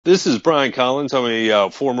This is Brian Collins. I'm a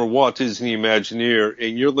former Walt Disney Imagineer,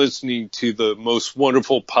 and you're listening to the most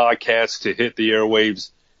wonderful podcast to hit the airwaves,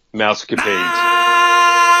 Mousecapades.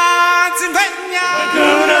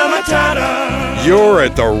 You're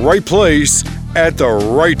at the right place at the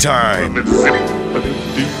right time.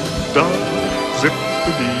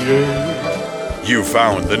 You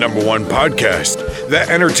found the number one podcast that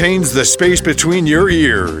entertains the space between your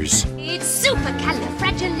ears. It's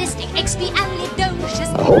supercalifragilisticexpialidocious.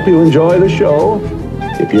 I hope you enjoy the show.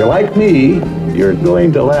 If you're like me, you're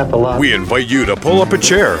going to laugh a lot. We invite you to pull up a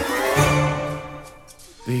chair.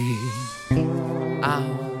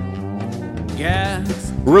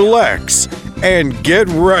 Relax and get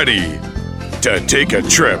ready to take a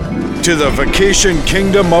trip to the vacation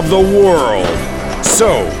kingdom of the world.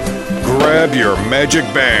 So, grab your magic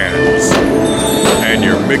bands and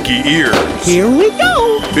your Mickey ears. Here we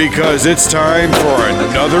go! Because it's time for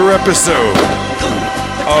another episode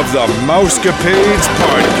of the Mousecapades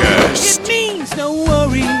Podcast. It means no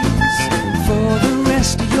worries for the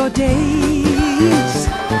rest of your days.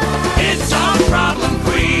 It's our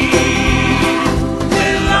problem-free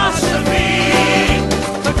philosophy.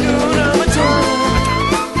 Hakuna Matata.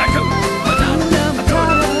 Hakuna Matata.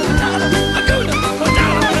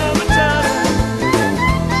 Hakuna Matata.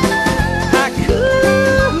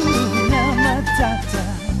 Hakuna Matata.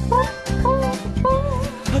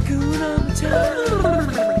 Hakuna Matata.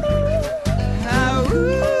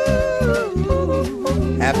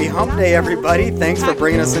 Happy Hump Day, everybody. Thanks for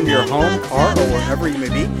bringing us into your home, car, or wherever you may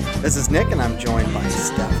be. This is Nick, and I'm joined by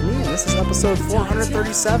Stephanie, and this is episode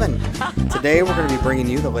 437. Today, we're going to be bringing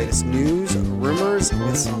you the latest news, rumors,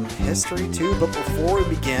 with some history, too. But before we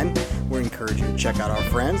begin, we encourage you to check out our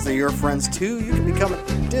friends. They're your friends, too. You can become a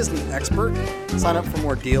Disney expert. Sign up for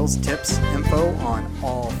more deals, tips, info on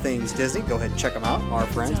all things Disney. Go ahead and check them out. Our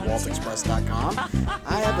friends, waltexpress.com.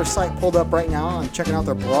 I have their site pulled up right now. I'm checking out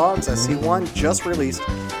their blogs. I see one just released.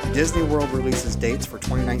 Disney World releases dates for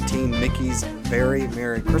 2019 Mickey's Very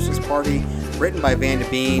Merry Christmas Party, written by Vanda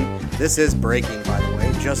Bean. This is breaking, by the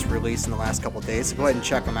way, just released in the last couple of days, so go ahead and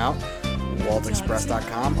check them out.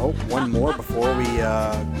 WaltExpress.com. Oh, one more before we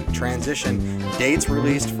transition. Dates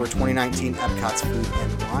released for 2019 Epcot's Food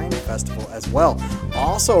and Wine Festival as well.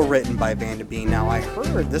 Also written by Vanda Bean. Now, I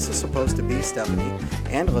heard this is supposed to be, Stephanie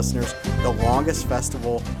and listeners, the longest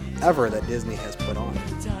festival ever that Disney has put on.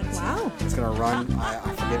 Wow. It's going to run, I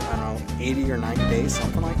forget, I don't know, 80 or 90 days,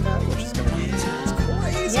 something like that, which is going to be it's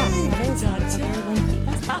crazy. Yeah, that is a very lengthy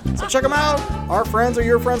festival. So check them out. Our friends are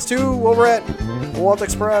your friends too over at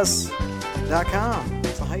WaltExpress.com.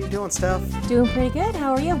 So how you doing, Steph? Doing pretty good.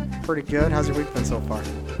 How are you? Pretty good. How's your week been so far?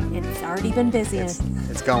 It's already been busy.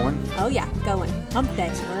 It's going. Oh, yeah, going. Hump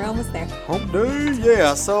day. We're almost there. Hump day,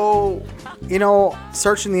 yeah. So,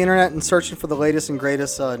 searching the internet and searching for the latest and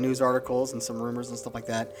greatest news articles and some rumors and stuff like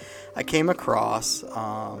that, I came across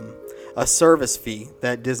a service fee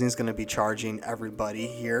that Disney's going to be charging everybody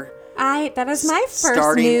here. That is my first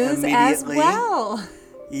Starting news as immediately. well.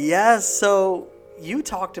 Yes, so you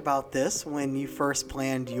talked about this when you first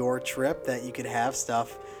planned your trip, that you could have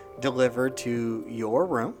stuff delivered to your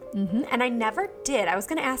room. Mm-hmm. And I never did. I was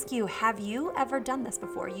going to ask you, have you ever done this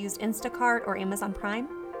before? Used Instacart or Amazon Prime?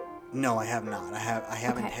 No, I have not. I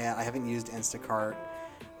haven't used Instacart.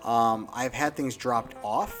 I've had things dropped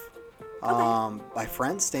off by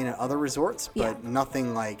friends staying at other resorts, but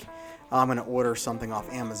nothing like I'm going to order something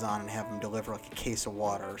off Amazon and have them deliver like a case of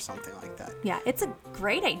water or something like that. Yeah, it's a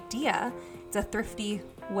great idea. It's a thrifty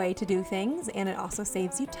way to do things, and it also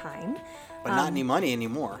saves you time. But not any money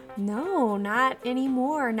anymore. No, not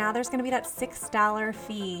anymore. Now there's going to be that $6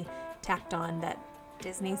 fee tacked on that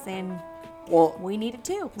Disney's saying, well, we need it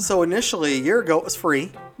too. So initially, a year ago, it was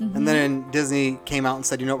free. Mm-hmm. And then Disney came out and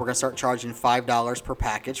said, we're going to start charging $5 per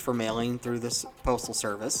package for mailing through this postal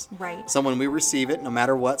service. Right. So when we receive it, no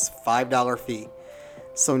matter what, it's $5 fee.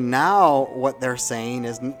 So now what they're saying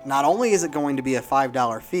is not only is it going to be a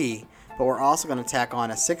 $5 fee, but we're also going to tack on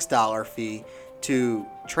a $6 fee to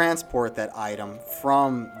transport that item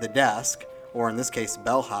from the desk, or in this case,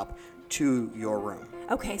 bellhop, to your room.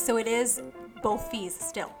 Okay, so it is both fees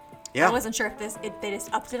still. Yeah. I wasn't sure if they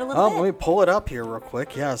just upped it a little bit. Let me pull it up here real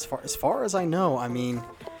quick. Yeah, as far as I know, I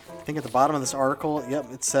think at the bottom of this article,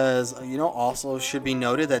 it says, also should be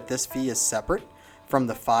noted that this fee is separate from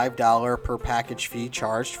the $5 per package fee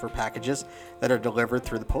charged for packages that are delivered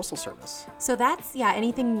through the postal service. So that's,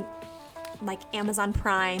 anything like Amazon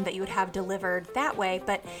Prime that you would have delivered that way.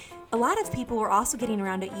 But a lot of people were also getting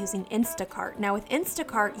around it using Instacart. Now with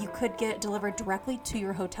Instacart, you could get it delivered directly to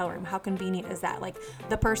your hotel room. How convenient is that? Like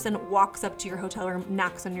the person walks up to your hotel room,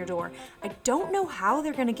 knocks on your door. I don't know how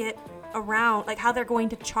they're going to get around, like how they're going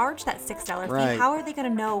to charge that $6 fee. Right. How are they going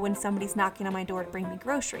to know when somebody's knocking on my door to bring me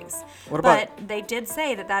groceries? What But about- they did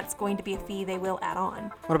say that that's going to be a fee they will add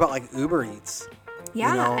on. What about like Uber Eats?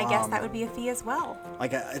 Yeah, know, I guess that would be a fee as well.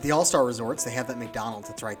 Like at the All-Star Resorts, they have that McDonald's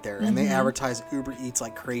that's right there, and they Mm-hmm. advertise Uber Eats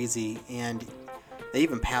like crazy, and they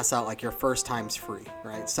even pass out like your first time's free,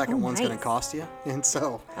 right? Second one's going nice. to cost you, and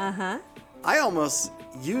so Uh-huh. I almost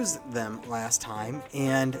used them last time,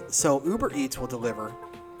 and so Uber Eats will deliver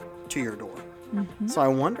to your door. So I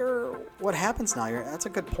wonder what happens now. That's a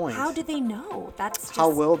good point. How do they know? That's just... How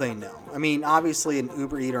will they know? I mean, obviously, an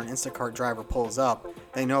Uber Eats or an Instacart driver pulls up,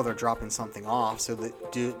 they know they're dropping something off. So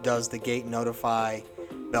does the gate notify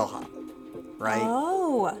bellhop, right?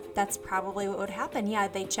 Oh, that's probably what would happen. Yeah,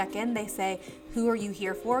 they check in, they say, who are you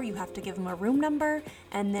here for? You have to give them a room number,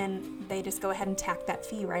 and then they just go ahead and tack that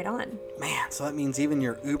fee right on. Man, so that means even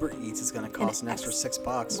your Uber Eats is going to cost an extra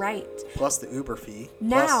 $6. Right. Plus the Uber fee.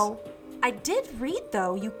 Now, I did read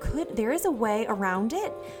though, there is a way around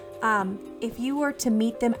it. If you were to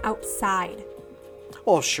meet them outside,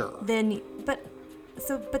 Oh, sure. then,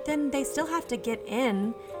 but then they still have to get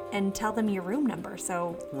in and tell them your room number.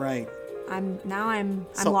 So Right. I'm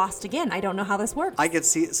So- lost again. I don't know how this works. I could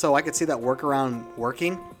see that workaround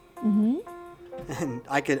working. Mm-hmm. And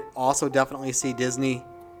I could also definitely see Disney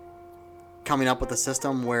coming up with a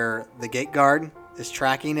system where the gate guard is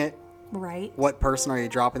tracking it. Right. What person are you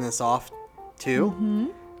dropping this off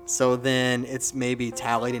to? So then it's maybe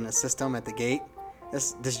tallied in a system at the gate.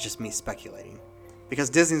 This is just me speculating, because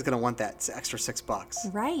Disney's going to want that extra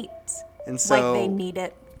 $6. Right. And so Like they need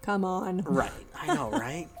it. Come on. right, I know,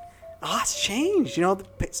 right? Oh, it's changed. You know,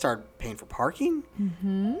 started paying for parking.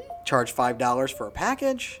 Mm-hmm. Charge $5 for a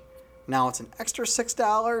package. Now it's an extra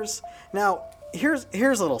 $6. Now here's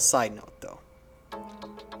a little side note though.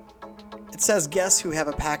 It says guests who have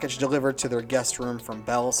a package delivered to their guest room from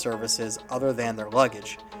Bell services other than their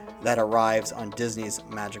luggage that arrives on Disney's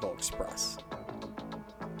Magical Express.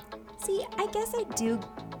 See, I guess I do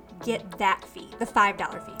get that fee, the $5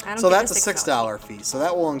 fee. I don't So get that's the a $6 fee. So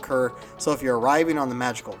that will incur. So if you're arriving on the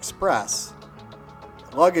Magical Express,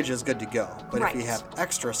 luggage is good to go. But if you Right. have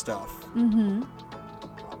extra stuff,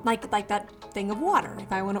 Like that thing of water.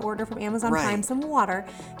 If I want to order from Amazon Right. Prime some water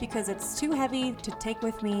because it's too heavy to take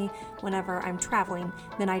with me whenever I'm traveling,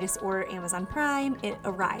 then I just order Amazon Prime, it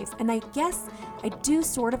arrives. And I guess I do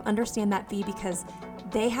sort of understand that fee because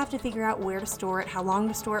they have to figure out where to store it, how long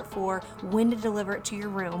to store it for, when to deliver it to your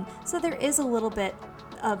room. So there is a little bit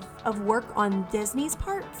of work on Disney's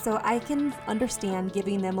part, so I can understand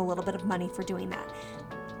giving them a little bit of money for doing that.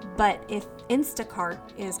 But if Instacart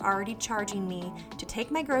is already charging me to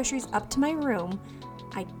take my groceries up to my room,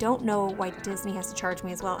 I don't know why Disney has to charge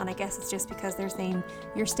me as well. And I guess it's just because they're saying,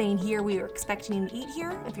 you're staying here, we were expecting you to eat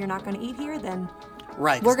here. If you're not going to eat here, then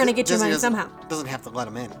right? we're 'cause going to get your Disney money doesn't- somehow. Doesn't have to let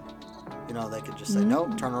them in. You know, they could just say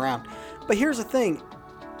nope, turn around. But here's the thing: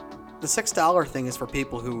 the $6 thing is for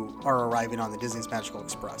people who are arriving on the Disney's Magical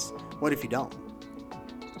Express. What if you don't?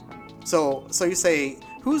 So you say,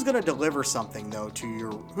 who's going to deliver something though to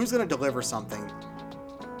your? Who's going to deliver something?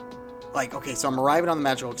 Like, okay, so I'm arriving on the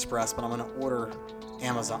Magical Express, but I'm going to order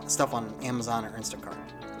Amazon stuff on Amazon or Instacart.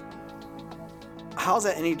 How's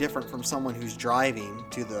that any different from someone who's driving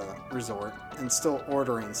to the resort and still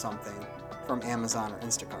ordering something from Amazon or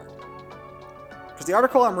Instacart? Because the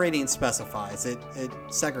article I'm reading specifies, it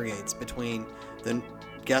segregates between the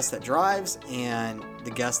guest that drives and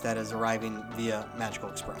the guest that is arriving via Magical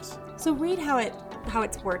Express. So read how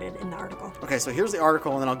it's worded in the article. Okay, so here's the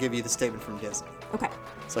article, and then I'll give you the statement from Disney. Okay.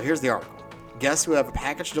 So here's the article. Guests who have a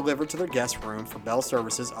package delivered to their guest room from Bell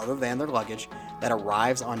services other than their luggage that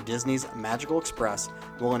arrives on Disney's Magical Express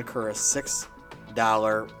will incur a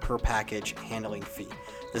 $6 per package handling fee.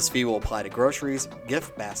 This fee will apply to groceries,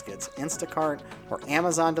 gift baskets, Instacart, or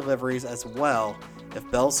Amazon deliveries as well if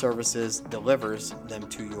Bell Services delivers them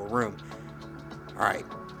to your room. All right,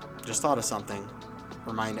 just thought of something.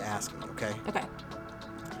 Remind to ask me, okay? Okay.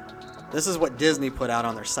 This is what Disney put out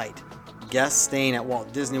on their site. Guests staying at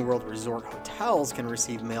Walt Disney World Resort hotels can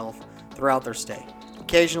receive mail throughout their stay.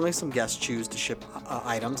 Occasionally, some guests choose to ship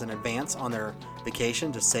items in advance on their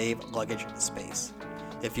vacation to save luggage space.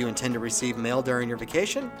 If you intend to receive mail during your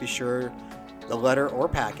vacation, be sure the letter or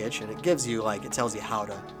package, and it gives you, it tells you how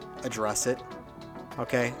to address it.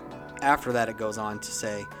 Okay? After that, it goes on to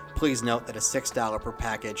say, please note that a $6 per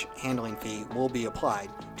package handling fee will be applied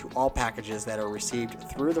to all packages that are received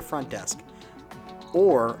through the front desk.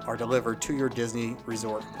 or are delivered to your Disney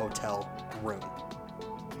Resort hotel room.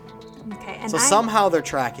 Okay, and So somehow they're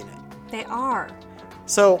tracking it. they are.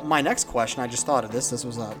 So my next question, I just thought of this. This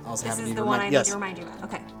was I was This having is you the to one remind. I need Yes. to remind you about.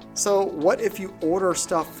 Okay. So what if you order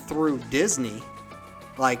stuff through Disney,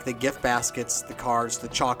 like the gift baskets, the cards, the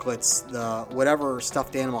chocolates, the whatever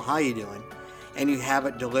stuffed animal, how you doing, and you have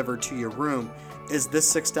it delivered to your room? Is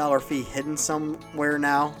this $6 fee hidden somewhere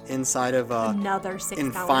now inside of Another $6.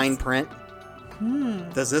 in fine print?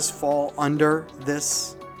 Does this fall under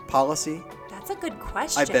this policy? That's a good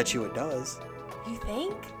question. I bet you it does. You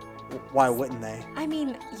think? Why wouldn't they? I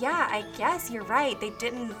mean, yeah, I guess you're right. They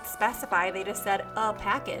didn't specify. They just said a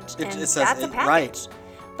package, It and says that's a it- package. right.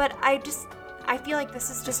 But I feel like this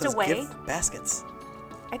is It just a says way. gift baskets.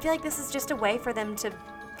 I feel like this is just a way for them to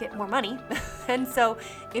get more money. And so,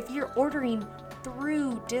 if you're ordering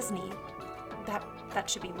through Disney, that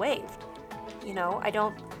should be waived. You know, I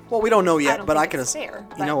don't. Well, we don't know I yet, don't but think I can. it's fair,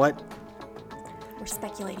 You but- know what? We're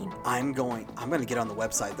speculating. I'm going to get on the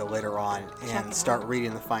website though later on Check and it start out.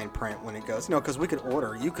 reading the fine print when it goes. You know, because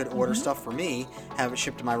you could order stuff for me, have it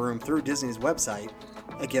shipped to my room through Disney's website,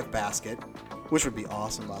 a gift basket, which would be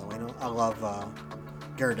awesome, by the way. You know, I love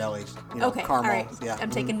Ghirardelli's, Okay, caramel. all right. Yeah,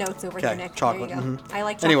 I'm taking notes over Okay, here, Nick. chocolate, There you go. mhm. I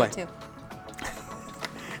like Anyway. chocolate too.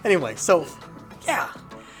 Anyway, so yeah,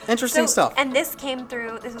 interesting stuff. And this came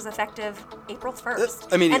through. This was effective April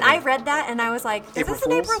 1st. Immediately. And I read that and I was like, "Is April this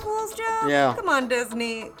an Fool's? April Fool's joke? Yeah. Come on,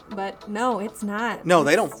 Disney." But no, it's not. No,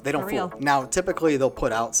 they It's don't for real. fool. Now, typically they'll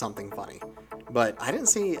put out something funny, but I didn't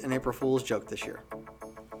see an April Fool's joke this year.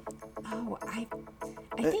 Oh, I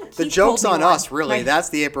think The Keith joke's told on me one. us, really. Right. That's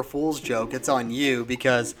the April Fool's joke. It's on you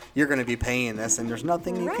because you're going to be paying this, and there's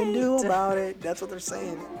nothing you can do Right. about it. That's what they're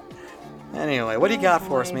saying. Anyway, what do you got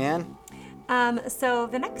for us, boy. man? So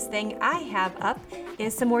the next thing I have up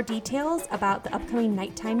is some more details about the upcoming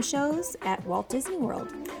nighttime shows at Walt Disney World.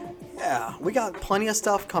 Yeah, we got plenty of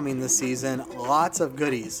stuff coming this season. Lots of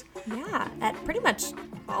goodies. Yeah, at pretty much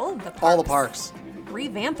all of the parks. All the parks.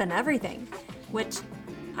 Revamping everything, which,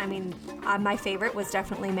 I mean, my favorite was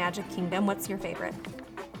definitely Magic Kingdom. What's your favorite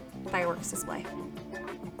fireworks display?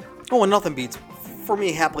 Oh, and nothing beats, for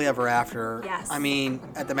me, Happily Ever After. Yes. I mean,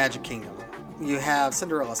 at the Magic Kingdom. You have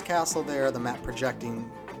Cinderella's Castle there, the map projection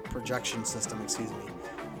system, excuse me.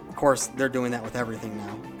 Of course, they're doing that with everything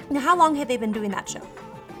now. Now, how long have they been doing that show?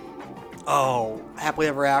 Oh, Happily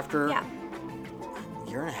Ever After? Yeah.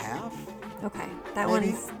 Year and a half? Okay, that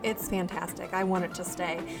Maybe. it's fantastic. I want it to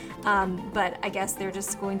stay, but I guess they're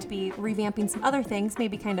just going to be revamping some other things,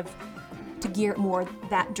 maybe kind of to gear it more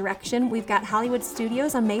that direction. We've got Hollywood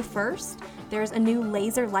Studios on May 1st. There's a new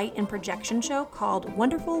laser light and projection show called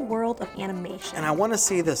Wonderful World of Animation. And I want to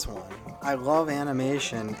see this one. I love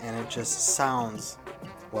animation, and it just sounds,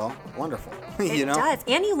 well, wonderful. It you know? does,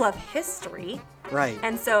 and you love history. Right.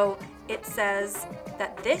 And so it says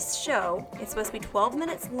that this show is supposed to be 12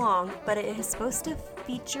 minutes long, but it is supposed to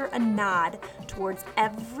feature a nod towards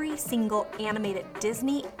every single animated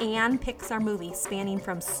Disney and Pixar movie spanning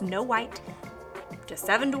from Snow White to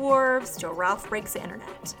Seven Dwarfs to Ralph Breaks the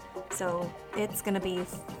Internet. So it's going to be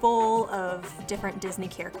full of different Disney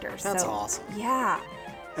characters. That's So, awesome. Yeah.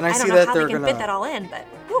 And I don't see know that how they're they can gonna fit that all in, but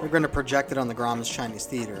they're whew, going to project it on the Grauman's Chinese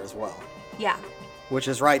Theater as well, yeah. which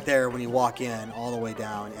is right there when you walk in, all the way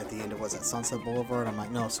down at the end of was that Sunset Boulevard. I'm like,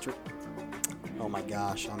 no, oh my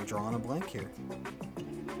gosh, I'm drawing a blank here.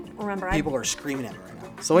 Remember, People are screaming at me right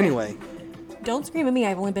now. So anyway, don't scream at me.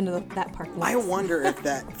 I've only been to that park once. I wonder if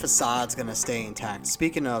that facade's going to stay intact.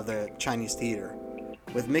 Speaking of the Chinese Theater,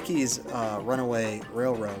 with Mickey's Runaway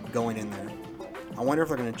Railroad going in there, I wonder if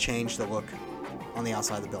they're going to change the look on the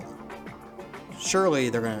outside of the building. Surely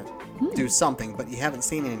they're going to do something, but you haven't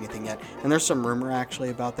seen anything yet. And there's some rumor actually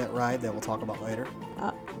about that ride that we'll talk about later.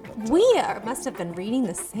 Must have been reading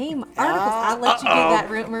the same articles. I'll let you give that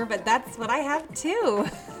rumor, but that's what I have too.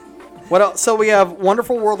 What else? So we have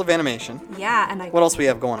Wonderful World of Animation. Yeah, and What else we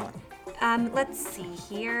have going on? let's see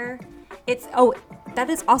here. That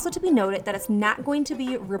is also to be noted that it's not going to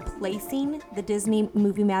be replacing the Disney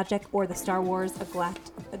Movie Magic or the Star Wars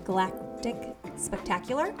A Galactic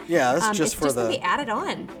Spectacular. Yeah, this is just it's for just the gonna be added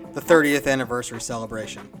on. the 30th anniversary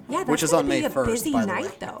celebration. Yeah, that's which is gonna on May be a 1st, busy by the night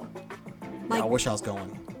way. though. Yeah, I Like, wish I was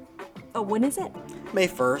going. oh, when is it? May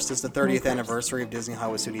 1st is the 30th 1st. anniversary of Disney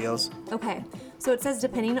Hollywood Studios. Okay, so it says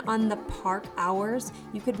depending on the park hours,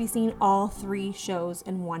 you could be seeing all 3 shows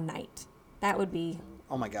in one night. That would be,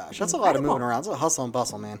 Oh my gosh, that's a lot of Incredible. moving around. It's a hustle and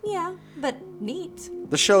bustle, man. yeah, but neat.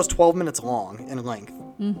 The show's 12 minutes long in length.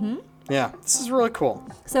 Mm-hmm. Yeah, this is really cool.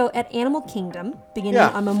 So at Animal Kingdom, beginning Yeah.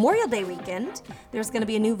 on Memorial Day weekend, there's going to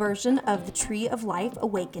be a new version of the Tree of Life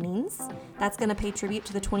Awakenings. That's going to pay tribute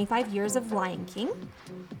to the 25 years of Lion King.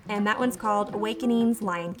 And that one's called Awakenings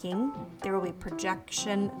Lion King. There will be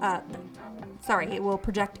it will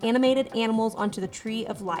project animated animals onto the Tree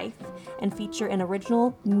of Life and feature an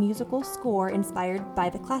original musical score inspired by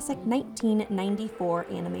the classic 1994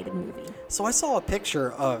 animated movie. So I saw a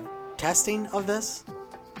picture of testing of this.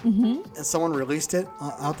 And someone released it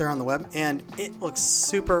out there on the web, and it looks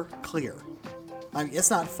super clear. I mean, it's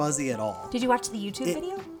not fuzzy at all. Did you watch the YouTube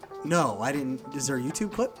video? No, I didn't. Is there a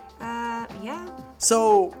YouTube clip? Yeah.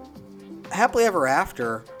 So, Happily Ever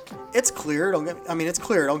After, it's clear. It's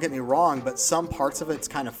clear. Don't get me wrong, but some parts of it's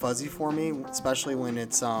kind of fuzzy for me, especially when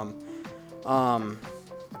it's not.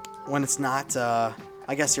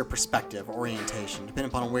 I guess your perspective, orientation, depending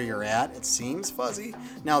upon where you're at, it seems fuzzy.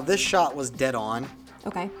 Now, this shot was dead on.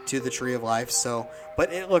 Okay. To the Tree of Life,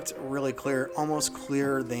 but it looked really clear, almost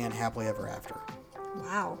clearer than Happily Ever After.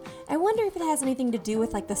 Wow. I wonder if it has anything to do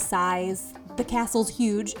with like the size. The castle's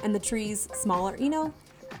huge and the tree's smaller, you know?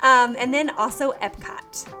 And then also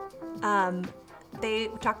Epcot. They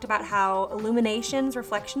talked about how Illuminations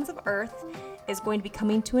Reflections of Earth is going to be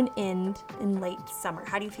coming to an end in late summer.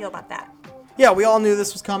 How do you feel about that? Yeah, we all knew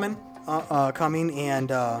this was coming,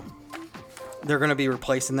 and they're going to be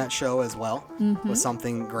replacing that show as well with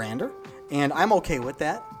something grander. And I'm okay with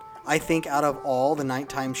that. I think out of all the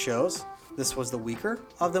nighttime shows, this was the weaker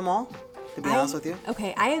of them all, to be honest with you.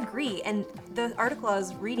 Okay, I agree. And the article I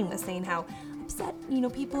was reading was saying how upset,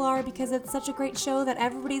 people are because it's such a great show that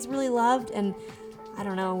everybody's really loved. And I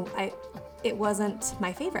don't know, it wasn't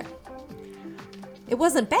my favorite. It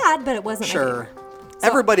wasn't bad, but it wasn't my favorite. So,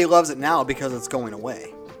 everybody loves it now because it's going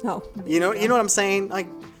away. Oh. You know what I'm saying? Like,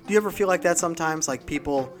 do you ever feel like that sometimes? Like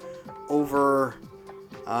people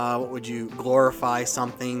glorify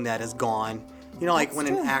something that is gone. Like That's when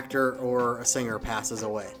true. an actor or a singer passes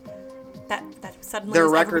away. That suddenly Their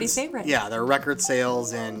is records, everybody's favorite. yeah, their record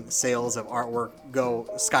sales and sales of artwork go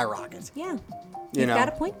skyrocket. Yeah. You've got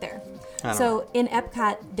a point there. So in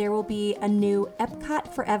Epcot, there will be a new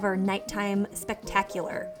Epcot Forever Nighttime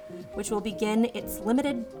Spectacular, which will begin its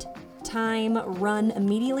limited time run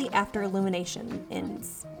immediately after Illumination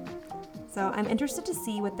ends. So I'm interested to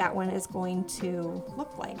see what that one is going to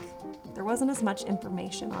look like. There wasn't as much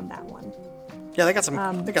information on that one. Yeah, they got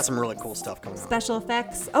some really cool stuff coming out. Special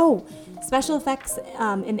effects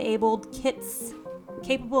enabled kits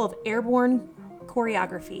capable of airborne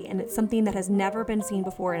choreography, and it's something that has never been seen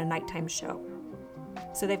before in a nighttime show.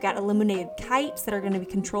 So they've got illuminated kites that are going to be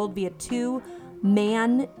controlled via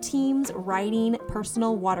 2-man teams riding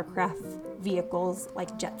personal watercraft vehicles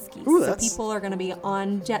like jet skis. Ooh, so people are going to be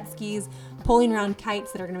on jet skis pulling around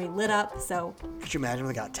kites that are going to be lit up. So could you imagine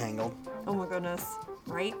when they got tangled? oh my goodness,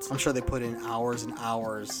 right? I'm sure they put in hours and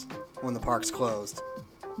hours when the park's closed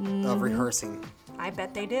of rehearsing. I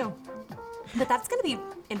bet they do. But that's going to be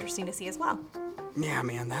interesting to see as well. Yeah,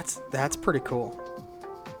 man, that's pretty cool.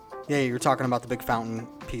 Yeah, you're talking about the big fountain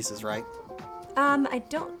pieces, right? I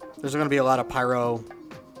don't. There's going to be a lot of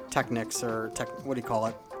pyrotechnics or what do you call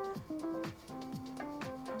it?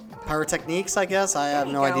 Pyrotechniques, I guess. I have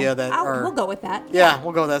no idea that. We'll go with that. Yeah,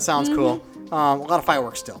 we'll go with that. Sounds cool. A lot of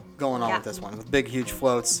fireworks still going on with this one, with big, huge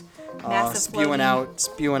floats, Massive spewing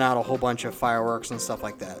floating. out a whole bunch of fireworks and stuff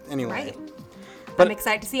like that. Anyway, Right. But- I'm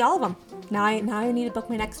excited to see all of them. Now I need to book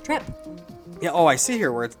my next trip. yeah. Oh, I see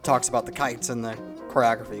here where it talks about the kites and the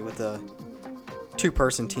choreography with the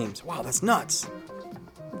 2-person teams. Wow, that's nuts.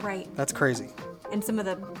 Right. That's crazy. And some of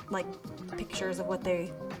the pictures of what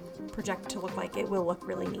they project to look like, it will look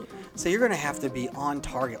really neat. So you're going to have to be on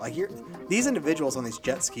target. These individuals on these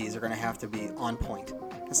jet skis are going to have to be on point.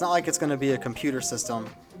 It's not like it's going to be a computer system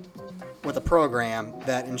with a program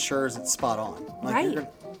that ensures it's spot on. Right.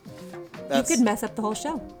 You could mess up the whole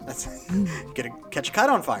show. That's catch a kite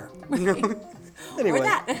on fire. Anyway. Or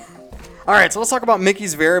that. All right, so let's talk about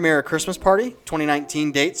Mickey's Very Merry Christmas Party.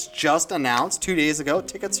 2019 dates just announced 2 days ago.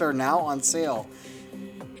 Tickets are now on sale.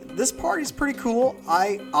 This party's pretty cool.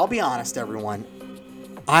 I'll be honest, everyone.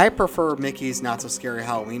 I prefer Mickey's Not So Scary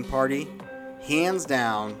Halloween Party, hands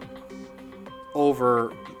down,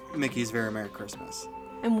 over Mickey's Very Merry Christmas.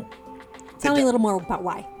 And tell me a little more about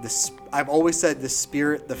why. I've always said the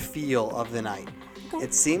spirit, the feel of the night. Okay.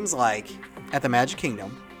 It seems like at the Magic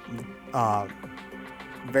Kingdom, not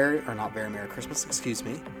Very Merry Christmas, excuse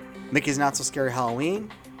me, Mickey's Not So Scary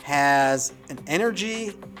Halloween has an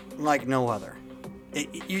energy like no other.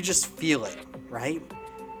 You just feel it, right?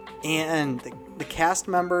 And the cast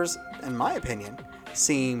members, in my opinion,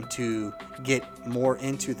 seem to get more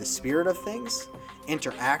into the spirit of things,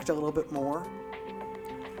 interact a little bit more.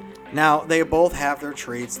 Now, they both have their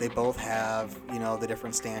treats. They both have, the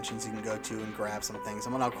different stanchions you can go to and grab some things.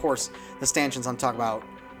 And, of course, the stanchions I'm talking about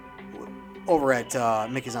over at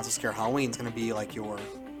Mickey's Not So Scary Halloween is going to be like your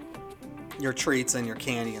treats and your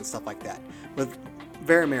candy and stuff like that. With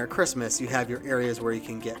Very Merry Christmas, you have your areas where you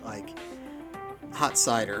can get, like, hot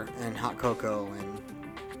cider and hot cocoa and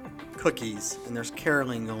cookies, and there's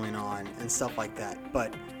caroling going on and stuff like that.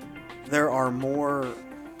 But there are more...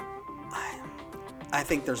 I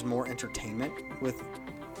think there's more entertainment with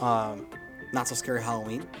Not So Scary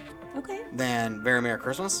Halloween than Very Merry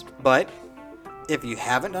Christmas. But if you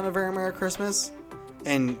haven't done a Very Merry Christmas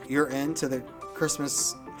and you're into the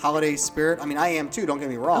Christmas holiday spirit, I mean, I am too, don't get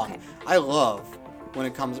me wrong. Okay. I love when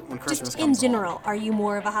Christmas Just comes in general, along. Are you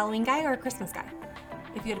more of a Halloween guy or a Christmas guy?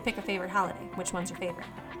 If you had to pick a favorite holiday, which one's your favorite?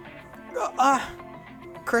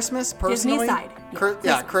 Christmas, personally. Disney aside.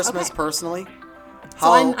 Christmas, okay. Personally.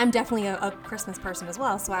 So I'm definitely a Christmas person as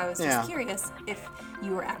well, so I was just curious if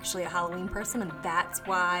you were actually a Halloween person and that's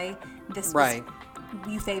why this was,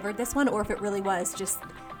 you favored this one, or if it really was just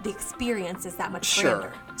the experience is that much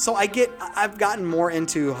grander. So I've gotten more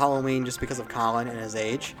into Halloween just because of Colin and his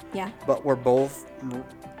age. Yeah. But we're both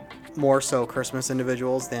more so Christmas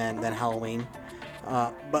individuals than Halloween.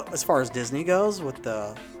 But as far as Disney goes, with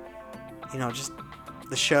the, just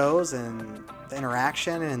the shows and the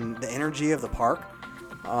interaction and the energy of the park,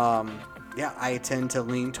 I tend to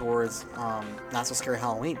lean towards Not So Scary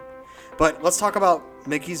Halloween. But let's talk about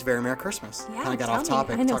Mickey's Very Merry Christmas. Yeah, kind of got off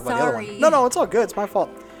topic. I know, talk about the other sorry. one. No, it's all good. It's my fault.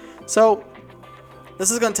 So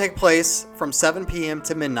this is going to take place from 7 p.m.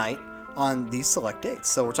 to midnight on these select dates.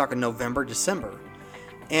 So we're talking November, December.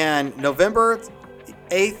 And November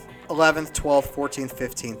 8th, 11th, 12th, 14th,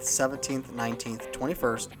 15th, 17th, 19th,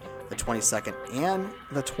 21st, the 22nd, and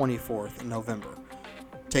the 24th in November.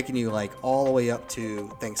 Taking you like all the way up to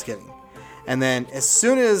Thanksgiving. And then as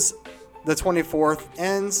soon as the 24th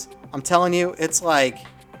ends, I'm telling you, it's like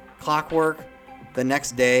clockwork. The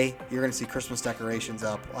next day, you're going to see Christmas decorations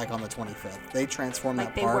up like on the 25th. They transform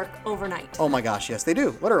that park. Like they work overnight. Oh my gosh, yes, they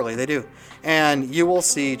do. Literally, they do. And you will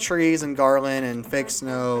see trees and garland and fake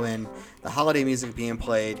snow and the holiday music being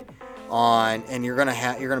played on, and you're going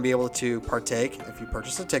to be able to partake if you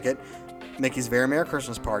purchase a ticket. Mickey's Very Merry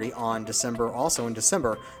Christmas Party on December, also in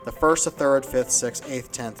December, the 1st, the 3rd, 5th, 6th, 8th,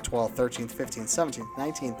 10th, 12th, 13th, 15th, 17th,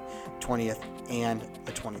 19th, 20th, and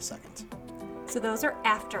the 22nd. So those are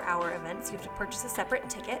after-hour events. You have to purchase a separate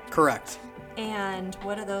ticket. Correct. And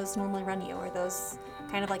what do those normally run you? Are those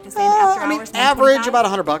kind of like the same after hours? Average about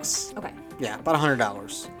 $100. Okay. Yeah, about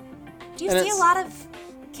 $100. Do you see a lot of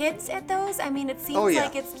kids at those? I mean, it seems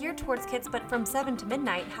like it's geared towards kids, but from 7 to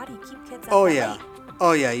midnight, how do you keep kids up late?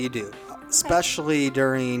 Oh, yeah, you do. Especially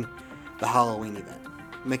during the Halloween event.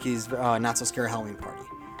 Mickey's Not So Scary Halloween Party.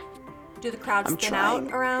 Do the crowds thin out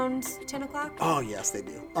around 10 o'clock? Oh, yes, they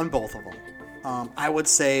do. On both of them. I would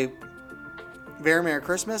say Very Merry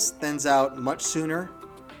Christmas thins out much sooner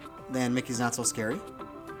than Mickey's Not So Scary.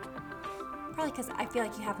 Probably because I feel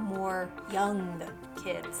like you have more young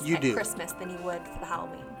kids at Christmas than you would for the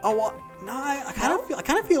Halloween. Oh, well, no, I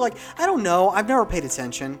kind of feel like, I don't know, I've never paid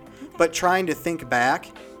attention, but trying to think back,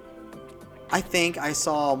 I think I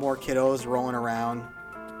saw more kiddos rolling around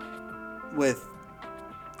with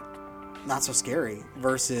Not So Scary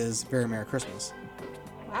versus Very Merry Christmas.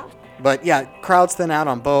 Wow. But yeah, crowds thin out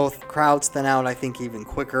on both. Crowds thin out, I think, even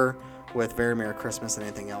quicker with Very Merry Christmas than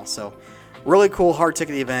anything else. So really cool hard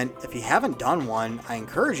ticket event. If you haven't done one, I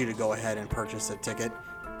encourage you to go ahead and purchase a ticket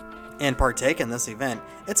and partake in this event.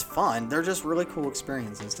 It's fun. They're just really cool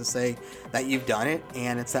experiences to say that you've done it,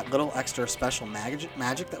 and it's that little extra special magic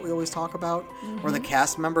that we always talk about, where the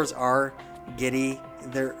cast members are giddy.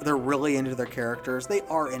 They're really into their characters. They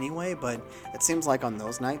are anyway, but it seems like on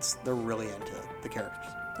those nights they're really into the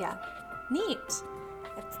characters. Yeah, neat.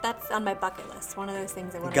 That's on my bucket list. One of those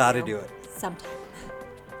things I want to do. Gotta do it sometime.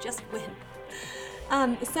 Just win.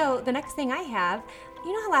 So the next thing I have.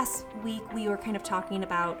 You know how last week we were kind of talking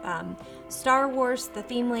about Star Wars, the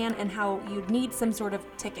theme land, and how you'd need some sort of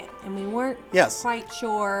ticket, and we weren't quite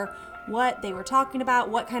sure what they were talking about,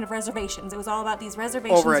 what kind of reservations. It was all about these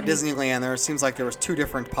reservations. Over at Disneyland, there seems like there was two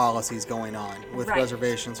different policies going on with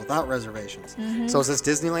reservations, without reservations. Mm-hmm. So is this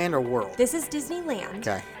Disneyland or World? This is Disneyland.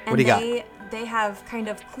 Okay. What do you got? They have kind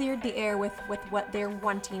of cleared the air with what they're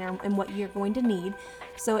wanting and what you're going to need.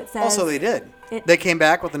 So it says... Also, they did. They came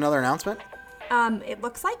back with another announcement? It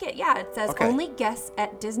looks like it, yeah. It says Okay. only guests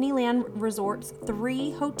at Disneyland Resort's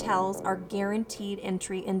 3 hotels are guaranteed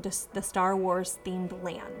entry into the Star Wars themed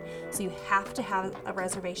land. So you have to have a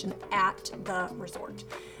reservation at the resort.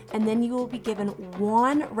 And then you will be given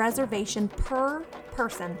 1 reservation per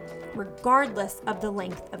person, regardless of the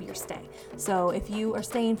length of your stay. So if you are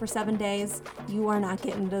staying for 7 days, you are not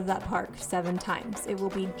getting to that park 7 times. It will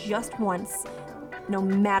be just once, no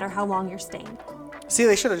matter how long you're staying. See,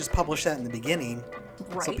 they should have just published that in the beginning,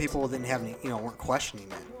 so Right. people didn't have any, weren't questioning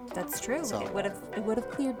it. That's true. So- It would have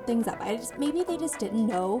cleared things up. Maybe they just didn't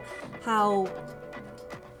know how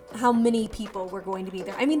many people were going to be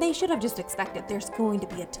there. I mean, they should have just expected there's going to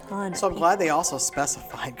be a ton. So of I'm people. glad they also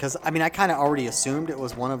specified, because I kind of already assumed it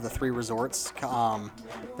was one of the 3 resorts,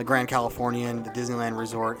 the Grand Californian, the Disneyland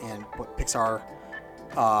Resort, and what, Pixar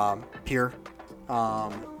Pier,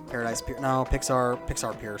 Paradise Pier. No,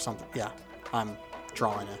 Pixar Pier or something. Yeah, I'm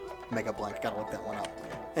drawing a mega blank. Gotta look that one up.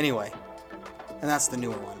 Anyway, and that's the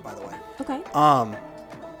newer one, by the way. Okay.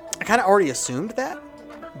 I kind of already assumed that,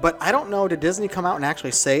 but I don't know. Did Disney come out and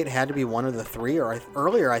actually say it had to be one of the 3? Or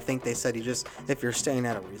earlier, I think they said if you're staying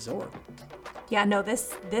at a resort. Yeah, no,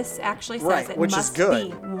 this actually says Right, it which must is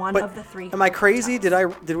good. be one But of the 3. Am I crazy?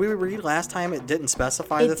 hotels. Did we read last time it didn't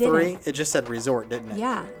specify It the 3? didn't. It just said resort, didn't it?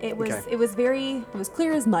 Yeah, it was. Okay. It was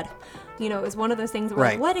clear as mud. It was one of those things where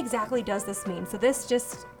Right. what exactly does this mean? So this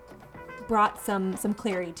just brought some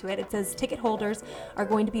clarity to it. It says ticket holders are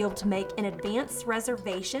going to be able to make an advance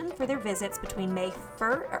reservation for their visits between May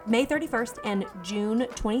 31st and June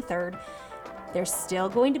 23rd. There's still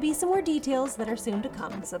going to be some more details that are soon to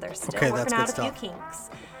come, so they're still Okay, that's working out a good few stuff.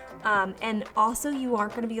 kinks. And also, you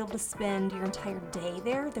aren't going to be able to spend your entire day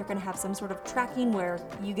there. They're going to have some sort of tracking where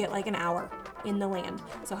you get like an hour in the land.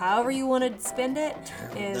 So however you want to spend it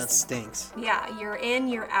is That stinks. yeah, you're in,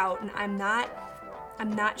 you're out, and I'm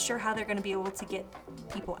not sure how they're going to be able to get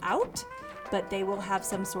people out, but they will have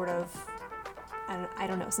some sort of I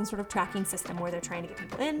don't know, some sort of tracking system where they're trying to get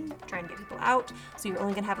people in, trying to get people out. So you're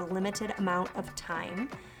only going to have a limited amount of time.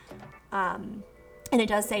 And it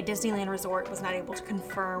does say Disneyland Resort was not able to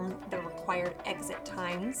confirm the required exit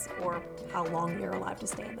times or how long you're allowed to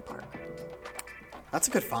stay in the park. That's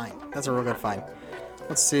a good find. That's a real good find.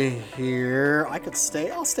 Let's see here.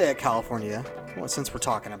 I'll stay at California, well, since we're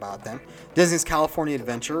talking about them. Disney's California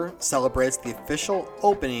Adventure celebrates the official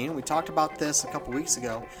opening. We talked about this a couple weeks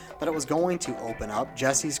ago, that it was going to open up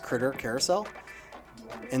Jesse's Critter Carousel.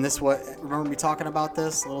 And remember me talking about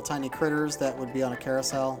this? Little tiny critters that would be on a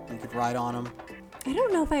carousel. You could ride on them. I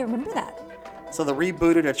don't know if I remember that. So the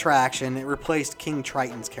rebooted attraction, it replaced King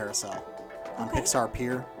Triton's Carousel on Pixar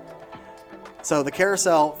Pier. So the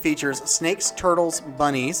carousel features snakes, turtles,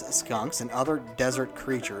 bunnies, skunks, and other desert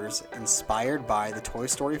creatures inspired by the Toy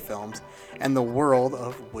Story films and the world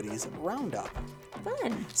of Woody's Roundup.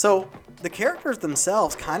 Fun. So the characters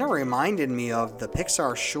themselves kind of reminded me of the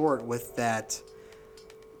Pixar short with that,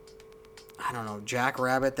 I don't know,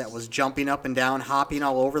 jackrabbit that was jumping up and down, hopping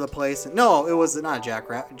all over the place. No, it was not a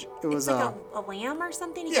jackrabbit. It was It's like a lamb or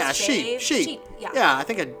something? He yeah, gets sheep. shaved? Yeah. Yeah, I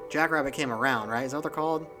think a jackrabbit came around, right? Is that what they're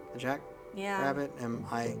called? A jackrabbit? Yeah.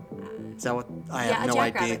 Is that what? I Yeah, have a no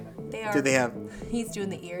idea. jackrabbit. They are. Do they have? He's doing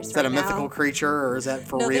the ears. Is that a mythical creature or is that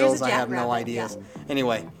for No, there's reals? a I have no jackrabbit, ideas. yeah.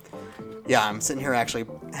 Anyway, yeah, I'm sitting here actually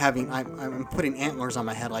I'm putting antlers on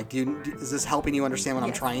my head. Like, is this helping you understand what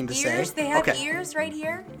I'm Yes. trying to ears, say? They have okay. ears right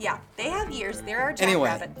here. Yeah, they have ears. There are Anyway.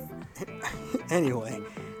 jackrabbits. Anyway,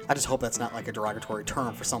 I just hope that's not like a derogatory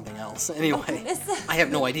term for something else. Anyway, goodness. I have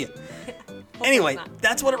no idea. Anyway, it's not.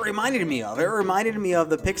 that's what it reminded me of. It reminded me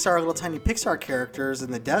of the little tiny Pixar characters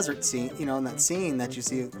in the desert scene, in that scene that you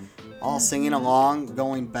see all singing along,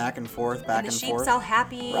 going back and forth, back And the and sheep's forth. all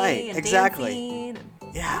happy. Right, and exactly. dancing.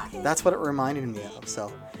 Yeah, that's what it reminded me of.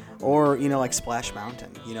 So, or like Splash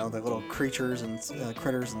Mountain, the little creatures and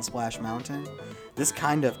critters in Splash Mountain. This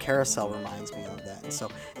kind of carousel reminds me of that. So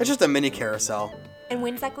it's just a mini carousel. And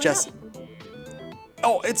when's that going Just up?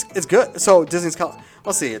 oh, it's good. So Disney's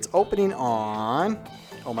let's see, it's opening on.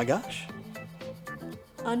 Oh my gosh,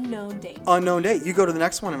 Unknown date. unknown date. You go to the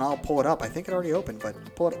next one and I'll pull it up. I think it already opened, but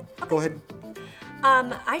pull it up. Go ahead.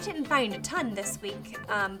 I didn't find a ton this week,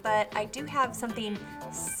 but I do have something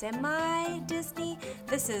semi-Disney.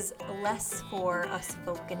 This is less for us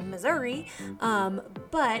folk in Missouri,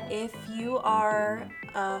 but if you are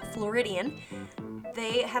a Floridian,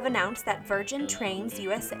 they have announced that Virgin Trains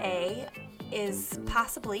USA is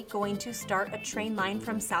possibly going to start a train line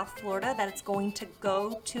from South Florida that it's going to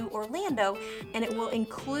go to Orlando, and it will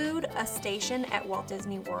include a station at Walt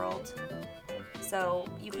Disney World. So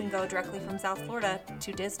you can go directly from South Florida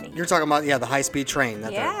to Disney. You're talking about the high-speed train.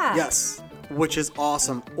 Yeah. Yes. which is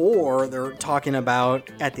awesome. Or they're talking about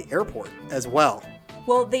at the airport as well.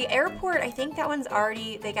 Well, the airport, I think that one's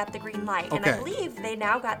already, they got the green light. And I Okay. believe they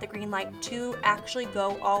now got the green light to actually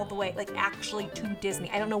go all the way, like actually to Disney.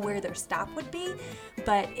 I don't know where their stop would be,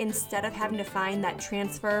 but instead of having to find that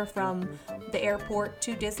transfer from the airport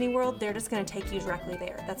to Disney World, they're just going to take you directly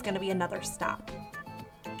there. That's going to be another stop,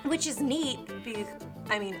 which is neat. Because,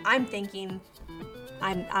 I mean, I'm thinking,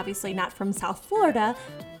 I'm obviously not from South Florida.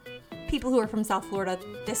 People who are from South Florida,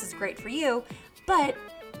 this is great for you, but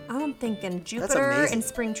I'm thinking Jupiter amazing. and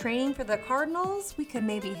spring training for the Cardinals. We could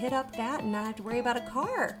maybe hit up that and not have to worry about a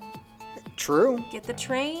car. True. Get the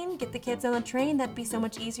train, get the kids on the train. That'd be so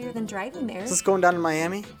much easier than driving there. Is this going down to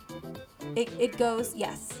Miami? It goes,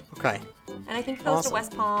 yes. Okay. And I think it goes Awesome. to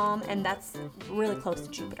West Palm, and that's really close to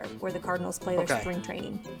Jupiter, where the Cardinals play their Okay. spring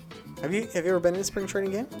training. Have you ever been in a spring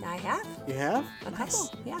training game? I have. You have? A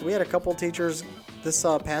couple, yeah. We had a couple teachers this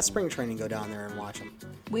past spring training go down there and watch them.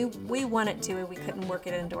 We wanted to, and we couldn't work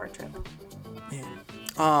it into our trip.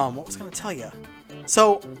 What was I going to tell you?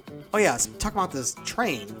 So, oh yeah, so talking about this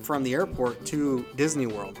train from the airport to Disney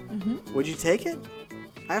World. Mm-hmm. Would you take it?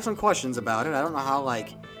 I have some questions about it. I don't know how,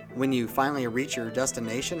 like, when you finally reach your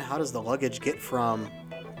destination, how does the luggage get from,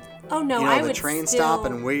 Oh no, you know, I the would train still, stop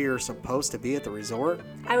and where you're supposed to be at the resort?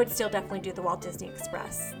 I would still definitely do the Walt Disney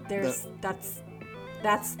Express.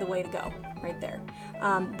 That's the way to go, right there.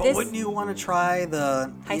 But wouldn't you want to try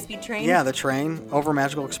the high-speed train? Yeah, the train over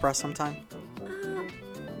Magical Express sometime.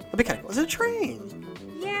 That'd be kind of cool. It's a train.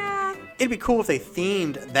 Yeah. It'd be cool if they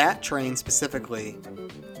themed that train specifically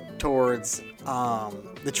towards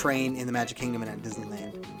the train in the Magic Kingdom and at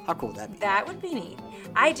Disneyland. How cool would that be? That would be neat.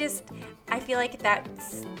 I feel like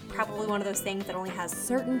that's probably one of those things that only has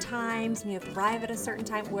certain times, and you have to arrive at a certain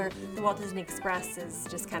time, where the Walt Disney Express is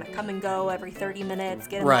just kind of come and go every 30 minutes,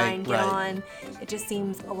 get in line, get on. It just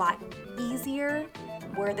seems a lot easier,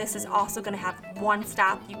 where this is also going to have one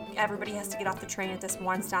stop. Everybody has to get off the train at this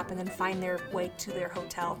one stop and then find their way to their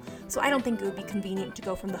hotel. So I don't think it would be convenient to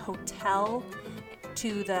go from the hotel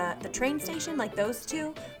to the train station, like those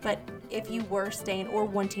two. But if you were staying or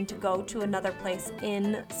wanting to go to another place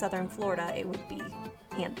in southern Florida, it would be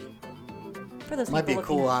handy. For those Might be a people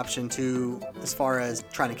cool looking- option too, as far as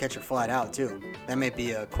trying to catch your flight out too. That may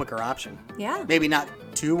be a quicker option. Yeah. Maybe not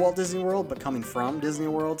to Walt Disney World, but coming from Disney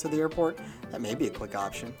World to the airport, that may be a quick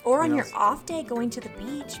option. Or Who on your knows? off day, going to the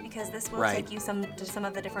beach, because this will Right. take you to some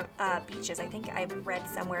of the different beaches. I think I read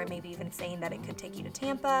somewhere, maybe even saying that it could take you to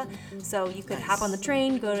Tampa. So you could hop on the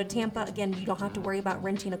train, go to Tampa. Again, you don't have to worry about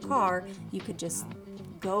renting a car. You could just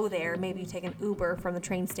go there. Maybe take an Uber from the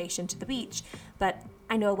train station to the beach. But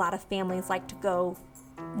I know a lot of families like to go.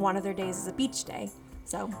 One of their days is a beach day.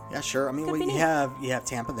 So Yeah, sure. I mean, Could be you neat. have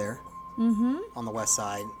Tampa there, on the west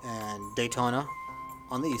side, and Daytona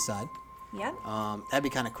on the east side. yeah. That'd be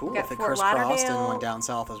kind of cool Got if it Fort crisscrossed and Lauderdale. went down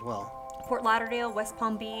south as well. Fort Lauderdale, West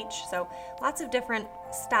Palm Beach. So lots of different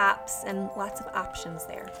stops and lots of options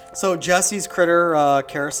there. So Jesse's Critter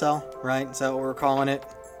Carousel, right? Is that what we're calling it?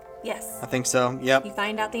 Yes. I think so. Yep. You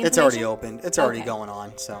find out the It's already information? opened. It's already Okay. going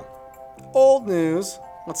on. So, old news.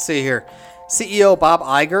 Let's see here. CEO Bob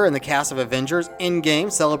Iger and the cast of Avengers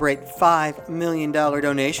Endgame celebrate $5 million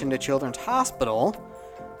donation to Children's Hospital.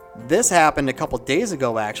 This happened a couple days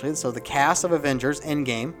ago, actually. So the cast of Avengers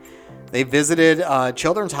Endgame, they visited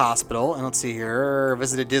Children's Hospital, and let's see here,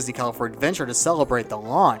 visited Disney California Adventure to celebrate the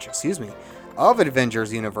launch, of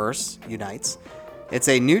Avengers Universe Unites. It's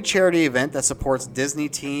a new charity event that supports Disney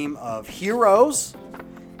Team of Heroes.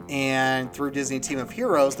 And through Disney Team of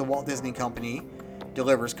Heroes, the Walt Disney Company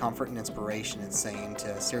delivers comfort and inspiration, it's saying,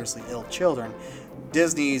 to seriously ill children.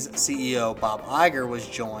 Disney's CEO Bob Iger was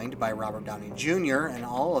joined by Robert Downey Jr. and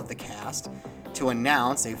all of the cast to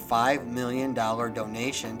announce a $5 million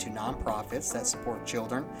donation to nonprofits that support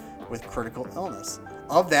children with critical illness.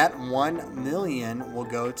 Of that, $1 million will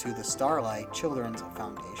go to the Starlight Children's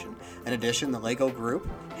Foundation. In addition, the Lego Group,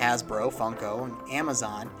 Hasbro, Funko, and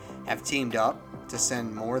Amazon have teamed up to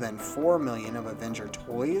send more than $4 million of Avenger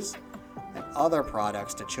toys and other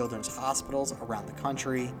products to children's hospitals around the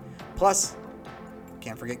country. Plus,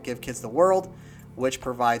 can't forget Give Kids the World, which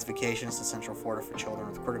provides vacations to Central Florida for children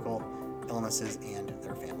with critical illnesses and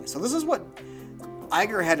their families. So this is what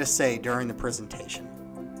Iger had to say during the presentation.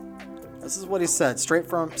 This is what he said, straight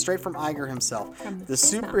from Iger himself. From The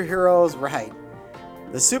his mouth. superheroes, right.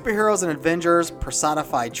 The superheroes and Avengers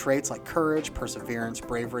personify traits like courage, perseverance,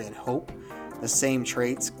 bravery, and hope. The same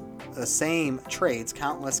traits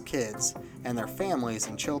countless kids and their families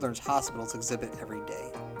in children's hospitals exhibit every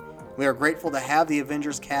day. We are grateful to have the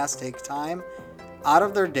Avengers cast take time out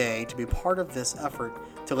of their day to be part of this effort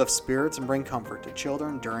to lift spirits and bring comfort to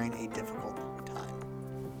children during a difficult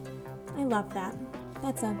I love that.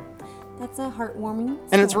 That's a heartwarming story.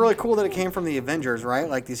 And it's really cool that it came from the Avengers, right?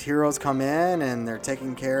 Like these heroes come in and they're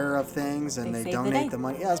taking care of things and They they save the donate day. the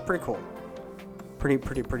money. Yeah, it's pretty cool.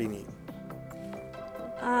 Pretty neat.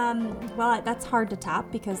 Well, that's hard to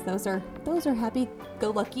top because those are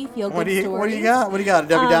happy-go-lucky, feel-good What do you stories. got? What do you got? A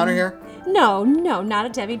Debbie Downer here? No, not a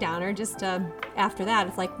Debbie Downer. Just after that,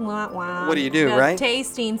 it's like wah wah. What do you do, The right?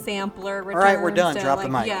 Tasting sampler. All right, we're returns done. to, Drop the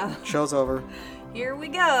like, mic. Yeah, Show's over. here we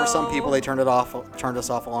go. For some people, they turned us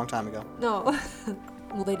off a long time ago. No.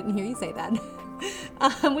 Well, they didn't hear you say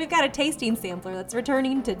that. We've got a tasting sampler that's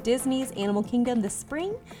returning to Disney's Animal Kingdom this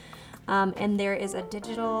spring. And there is a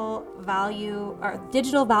digital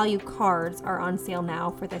value cards are on sale now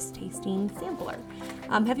for this tasting sampler.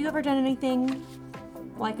 Have you ever done anything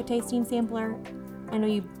like a tasting sampler? I know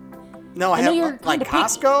you. No, I know you're have like kinda picky.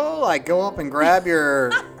 Costco. Like go up and grab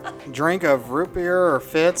your drink of root beer or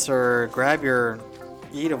Fitz, or grab your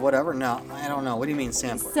eat of whatever. No, I don't know. What do you mean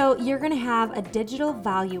sampler? So you're going to have a digital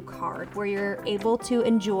value card where you're able to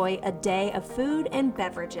enjoy a day of food and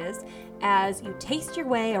beverages as you taste your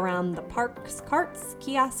way around the parks, carts,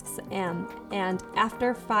 kiosks, and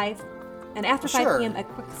after 5 Sure. p.m. at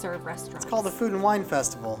quick serve restaurants. It's called the Food and Wine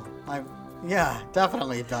Festival. Yeah,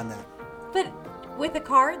 definitely have done that. But with a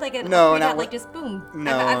card, like No, not like with- just boom.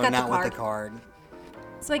 No, I've got not the card. with the card.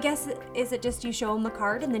 So I guess is it just you show them the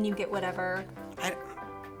card and then you get whatever?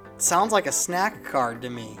 Sounds like a snack card to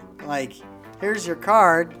me. Like, here's your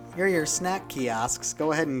card. Here are your snack kiosks.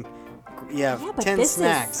 Go ahead and you have Yeah, but 10 this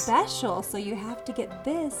snacks. is special, so you have to get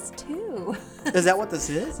this too. Is that what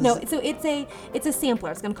this is? No, so it's a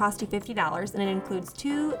sampler. It's going to cost you $50, and it includes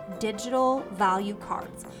 2 digital value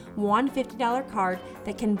cards. One $50 card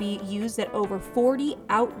that can be used at over 40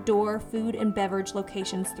 outdoor food and beverage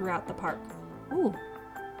locations throughout the park. Ooh,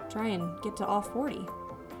 try and get to all 40.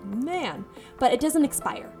 Man, but it doesn't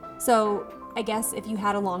expire. So I guess if you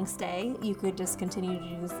had a long stay, you could just continue to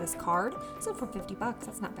use this card. So for $50,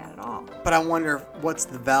 that's not bad at all. But I wonder what's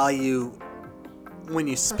the value when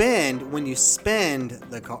you spend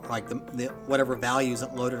the card, like the whatever value is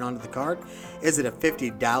loaded onto the card. Is it a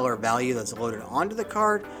 $50 value that's loaded onto the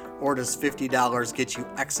card, or does $50 get you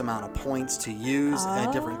X amount of points to use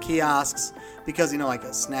at different kiosks? Because like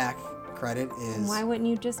a snack credit is. Why wouldn't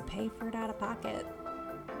you just pay for it out of pocket?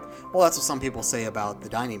 Well, that's what some people say about the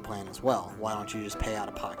dining plan as well. Why don't you just pay out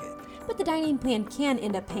of pocket? But the dining plan can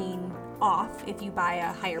end up paying off if you buy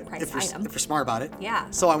a higher price If item. you're smart about it. Yeah.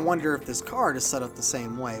 So I wonder if this card is set up the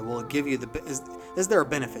same way. Will it give you is there a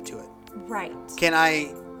benefit to it? Right. Can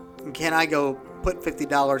I go put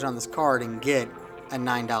 $50 on this card and get a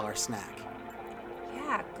 $9 snack?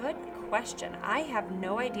 Yeah, good question. I have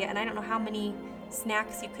no idea, and I don't know how many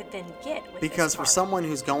snacks you could then get with Because this for card. someone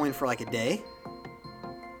who's going for like a day,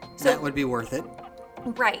 So- that would be worth it.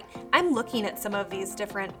 Right. I'm looking at some of these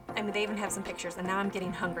different. I mean, they even have some pictures, and now I'm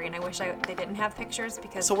getting hungry, and I wish they didn't have pictures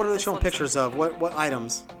because. So what are they this showing looks- pictures of? What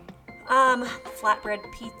items? Flatbread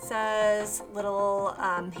pizzas, little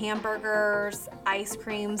hamburgers, ice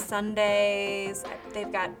cream sundaes.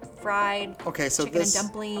 They've got fried Okay, so chicken this and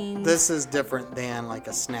dumplings. this is different than like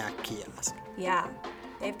a snack kiosk. Yeah,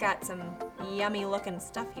 they've got some yummy looking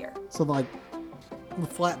stuff here. So like the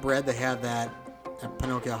flatbread, they have that at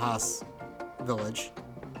Pinocchio Haas Village.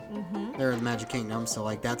 Mm-hmm. They're in the Magic Kingdom, so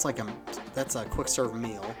like that's a quick serve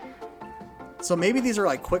meal. So maybe these are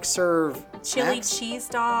like quick serve Chili snacks? cheese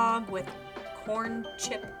dog with corn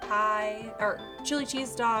chip pie, or chili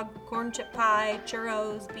cheese dog, corn chip pie,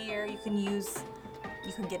 churros, beer. You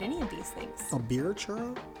can get any of these things, A beer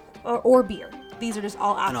churro? or beer. These are just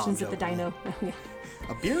all I'm options at the joking. Dino.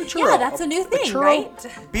 A beer churro? Yeah, that's a new thing, churro,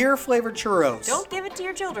 right? Beer flavored churros. Don't give it to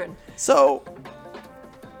your children. So,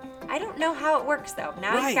 I don't know how it works though.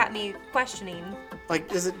 Now Right. you've got me questioning. like,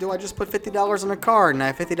 do I just put $50 on a card and I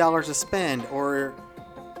have $50 to spend, or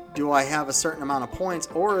do I have a certain amount of points,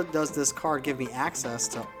 or does this card give me access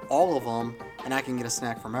to all of them and I can get a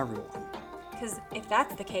snack from everyone? Because if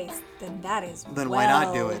that's the case, then that is Then why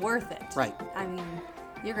not do well it? worth it. Right. I mean,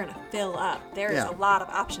 you're gonna fill up. There's Yeah. a lot of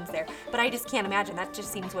options there, but I just can't imagine. That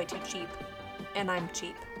just seems way too cheap, and I'm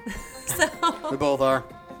cheap. So We both are.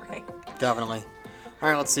 right. Definitely. All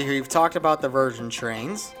right, let's see here. You've talked about the Virgin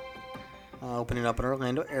trains opening up at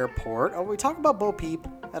Orlando Airport. Oh, we talked about Bo Peep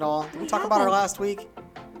at all? Did we talk about her haven't. last week?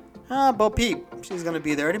 Bo Peep. She's going to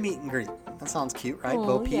be there to meet and greet. That sounds cute, right? Oh,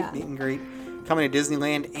 Bo Peep, yeah. meet and greet. Coming to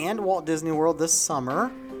Disneyland and Walt Disney World this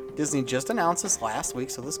summer. Disney just announced this last week,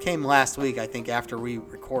 so this came last week, I think, after we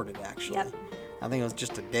recorded, actually. Yep. I think it was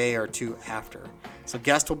just a day or two after. So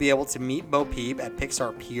guests will be able to meet Bo Peep at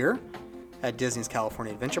Pixar Pier, at Disney's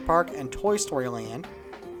California Adventure Park, and Toy Story Land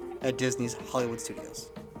at Disney's Hollywood Studios.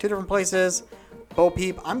 two different places. Bo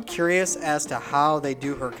Peep, I'm curious as to how they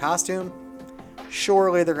do her costume.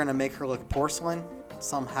 Surely they're going to make her look porcelain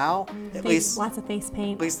somehow. At least lots of face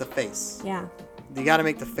paint. At least the face. Yeah. You got to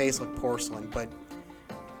make the face look porcelain. But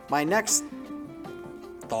my next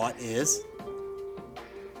thought is,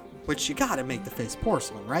 which you got to make the face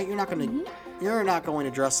porcelain, right? You're not going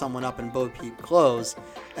to dress someone up in Bo Peep clothes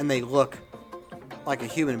and they look like a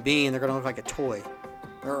human being. They're going to look like a toy,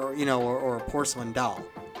 or or a porcelain doll.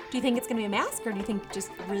 Do you think it's going to be a mask, or do you think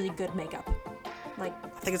just really good makeup? I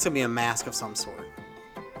think it's going to be a mask of some sort.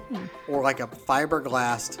 Or like a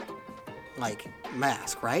fiberglass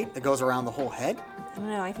mask, right? That goes around the whole head. I don't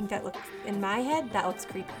know. I think that looks, in my head, that looks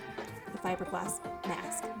creepy. The fiberglass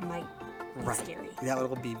mask might be scary. That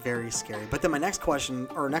would be very scary. But then my next question,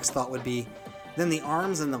 or next thought would be, then the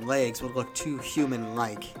arms and the legs would look too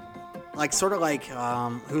human-like.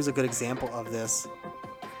 Who's a good example of this?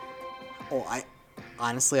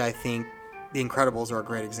 I think The Incredibles are a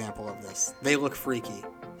great example of this. They look freaky.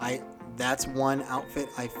 That's one outfit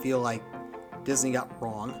I feel like Disney got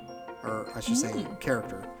wrong, or I should say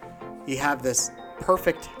character. You have this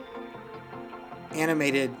perfect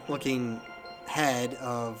animated looking head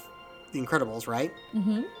of The Incredibles, right?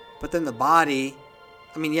 Mm-hmm. But then the body,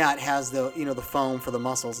 it has the the foam for the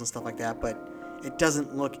muscles and stuff like that, but it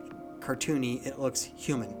doesn't look cartoony. It looks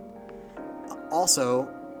human. Also,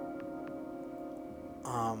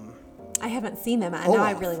 I haven't seen them. Now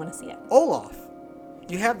I really want to see it. Olaf.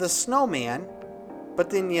 You have the snowman, but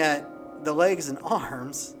then yet the legs and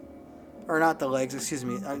arms, or not the legs, excuse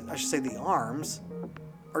me, I should say the arms,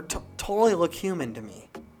 are totally look human to me.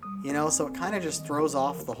 So it kind of just throws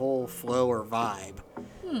off the whole flow or vibe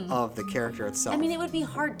of the character itself. It would be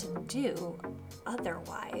hard to do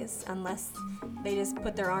otherwise, unless they just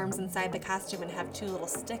put their arms inside the costume and have two little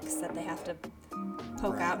sticks that they have to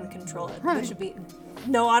poke out and control it. There should be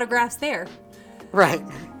no autographs there. Right.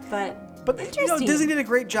 But interesting. Disney did a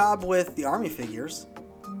great job with the army figures.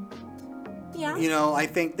 Yeah. I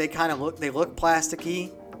think they kind of look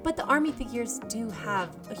plasticky. But the army figures do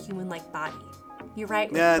have a human-like body. You're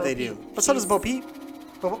right. Yeah, they do. But so does Bo Peep.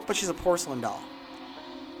 But she's a porcelain doll.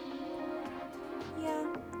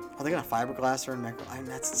 Yeah. Are they going to fiberglass her and make her...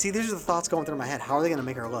 these are the thoughts going through my head. How are they going to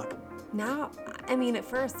make her look? Now, at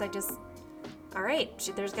first I just... All right,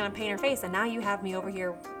 they're just going to paint her face, and now you have me over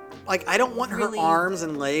here... I don't want her arms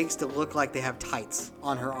and legs to look like they have tights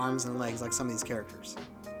on her arms and legs like some of these characters.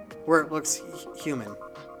 Where it looks human.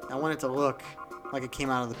 I want it to look like it came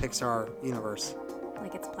out of the Pixar universe.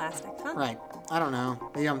 Like it's plastic, huh? Right. I don't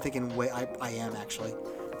know. Maybe I'm thinking I am actually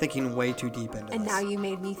thinking way too deep into and this. Now you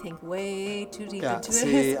made me think way too deep into it.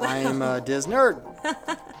 See, as well. I am a Diz nerd.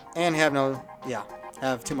 And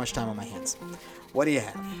have too much time on my hands. What do you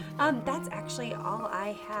have? That's actually all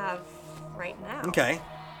I have right now. Okay.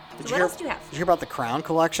 What else do you have? Did you hear about the Crown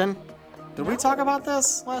collection? Did we talk about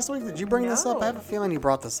this last week? Did you bring this up? I have a feeling you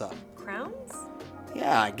brought this up. Crowns?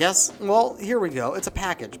 Yeah, I guess. Well, here we go. It's a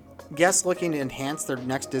package. Guests looking to enhance their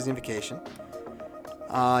next Disney vacation.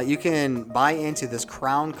 You can buy into this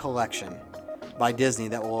Crown collection by Disney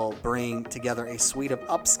that will bring together a suite of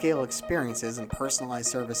upscale experiences and personalized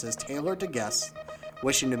services tailored to guests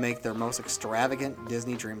wishing to make their most extravagant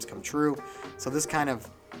Disney dreams come true. So this kind of,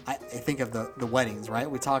 I think of the weddings, right?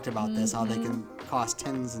 We talked about this, how they can cost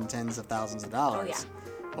tens and tens of thousands of dollars. Oh,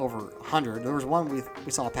 yeah. Over 100. There was one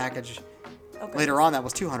we saw a package later on that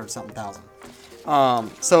was 200-something thousand.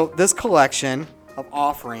 So this collection of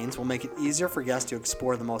offerings will make it easier for guests to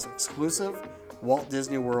explore the most exclusive Walt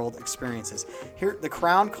Disney World experiences. Here, the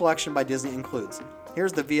Crown collection by Disney includes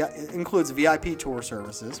VIP tour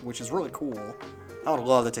services, which is really cool. I would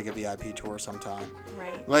love to take a VIP tour sometime.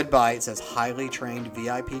 Right. Led by, it says, highly trained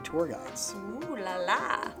VIP tour guides. Ooh la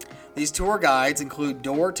la. These tour guides include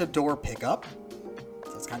door-to-door pickup.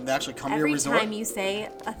 So it's they actually come to your resort. Every time you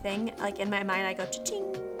say a thing, in my mind, I go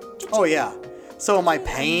cha-ching, cha-ching. Oh, yeah. So am I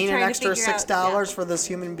paying an trying to extra figure out, $6 for this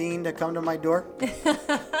human being to come to my door?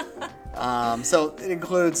 So it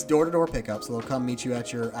includes door-to-door pickup, so they'll come meet you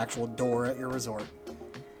at your actual door at your resort.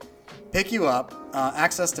 Pick you up,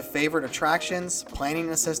 access to favorite attractions, planning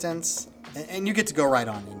assistance, and you get to go right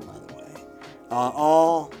on in, by the way.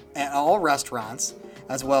 At all restaurants,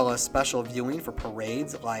 as well as special viewing for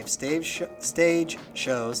parades, live stage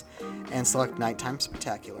shows, and select nighttime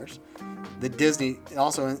spectaculars.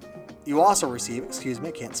 You also receive,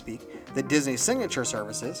 the Disney Signature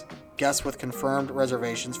Services. Guests with confirmed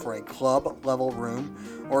reservations for a club-level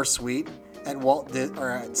room or suite at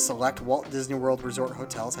select Walt Disney World Resort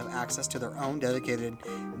hotels have access to their own dedicated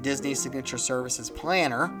Disney Signature Services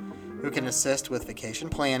planner who can assist with vacation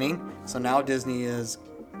planning. So now Disney is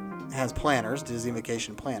has planners, Disney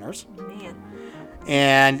Vacation planners. Man.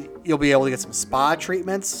 And you'll be able to get some spa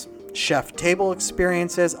treatments, chef table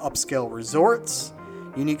experiences, upscale resorts,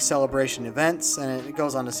 unique celebration events, and it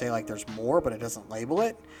goes on to say like there's more, but it doesn't label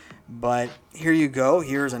it. But here you go.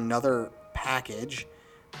 Here's another package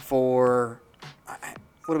for,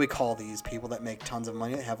 what do we call these people that make tons of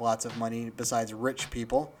money, that have lots of money besides rich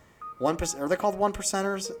people? 1%, are they called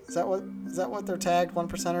 1%ers? Is that what they're tagged,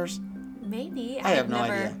 1%ers? Maybe. I have no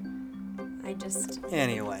idea. I just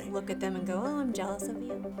Anyway. look at them and go, oh, I'm jealous of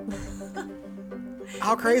you.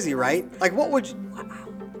 How crazy, right? Like, what would you, Wow.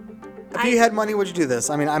 if you had money, would you do this?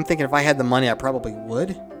 I mean, I'm thinking if I had the money, I probably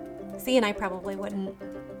would. See, and I probably wouldn't.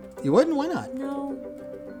 You wouldn't? Why not? No.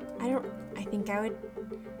 I think I would.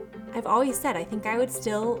 I've always said I think I would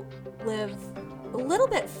still live a little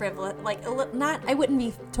bit frivolous. Like, I wouldn't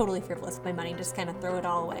be totally frivolous with my money, just kind of throw it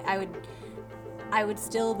all away. I would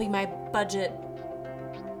still be my budget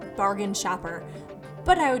bargain shopper,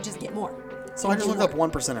 but I would just get more. So I just looked up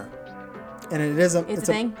 1%er. And it is It's a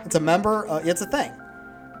thing? It's a member, it's a thing.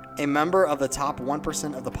 A member of the top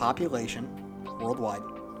 1% of the population worldwide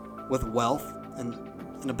with wealth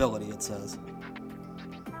and ability, it says.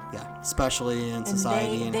 Yeah, especially in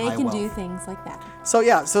society and they high can wealth. do things like that. So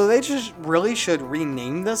yeah, so they just really should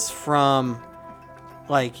rename this from,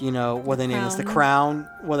 like, you know, what they name this? The Crown.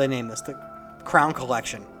 What they name this? The Crown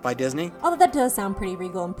Collection by Disney. Although that does sound pretty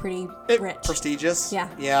regal and pretty rich. Prestigious. Yeah.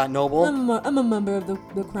 Yeah, noble. I'm a member of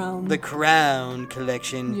the Crown. The Crown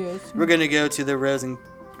Collection. Yes. We're gonna go to the Rose and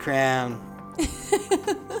Crown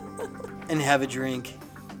and have a drink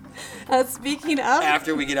Speaking of,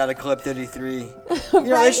 after we get out of Club 33. You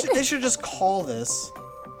know, Right. they should just call this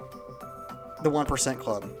the 1%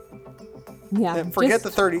 Club. yeah, Forget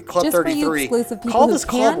the 30 Club just 33. For you exclusive people Call who this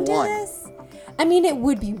can Club do 1. this, I mean, it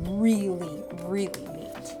would be really, really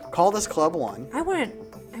neat. Call this Club 1. I want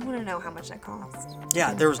to know how much that costs.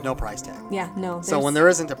 Yeah, there was no price tag. Yeah, no. So when there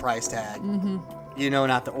isn't a price tag, you know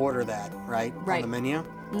not to order that, right? Right. On the menu?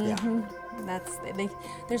 Yeah.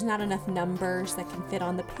 there's not enough numbers that can fit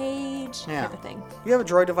on the page. Yeah. Type of thing. You have a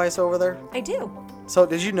Droid device over there? I do. So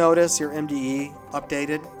did you notice your MDE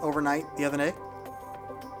updated overnight the other day?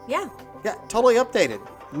 Yeah. Yeah, totally updated.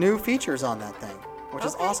 New features on that thing, which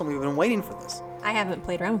is Okay. awesome. We've been waiting for this. I haven't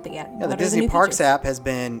played around with it yet. Yeah, What the are Disney new Parks features? app has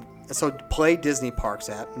been, so Play Disney Parks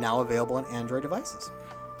app, now available on Android devices.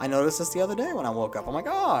 I noticed this the other day when I woke up. I'm like,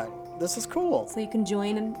 oh, this is cool. So you can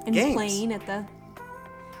join and Games. playing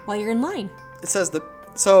while you're in line. It says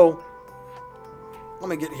so let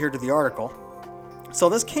me get here to the article. So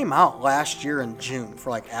this came out last year in June for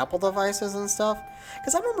like Apple devices and stuff.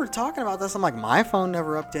 Because I remember talking about this. I'm like, my phone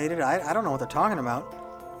never updated. I don't know what they're talking about.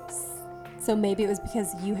 So maybe it was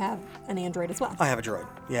because you have an Android as well. I have a Droid.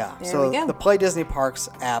 Yeah. There So we go. the Play Disney Parks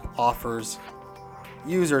app offers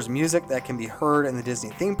users music that can be heard in the Disney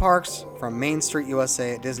theme parks, from Main Street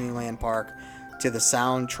USA at Disneyland Park to the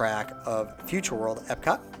soundtrack of Future World at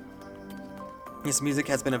Epcot. This music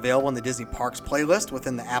has been available in the Disney Parks playlist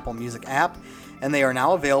within the Apple Music app, and they are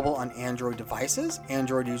now available on Android devices.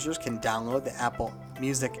 Android users can download the Apple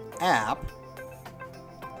Music app.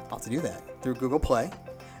 I'll have to do that through Google Play.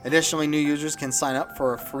 Additionally, new users can sign up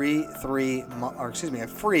for a free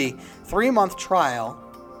 3-month trial,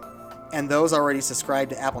 and those already subscribed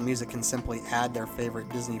to Apple Music can simply add their favorite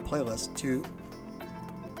Disney playlist to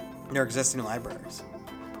their existing libraries.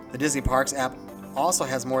 The Disney Parks app also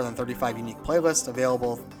has more than 35 unique playlists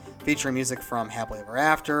available, featuring music from Happily Ever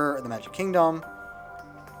After, The Magic Kingdom.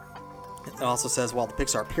 It also says, while the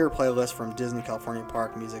Pixar Pier playlist from Disney California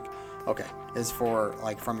Park music, is for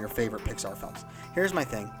like from your favorite Pixar films. Here's my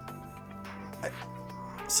thing.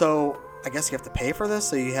 So I guess you have to pay for this,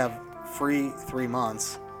 so you have free 3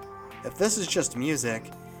 months. If this is just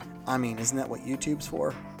music, I mean, isn't that what YouTube's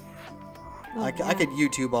for? Oh, I could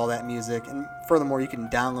YouTube all that music, and furthermore, you can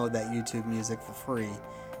download that YouTube music for free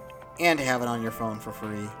and have it on your phone for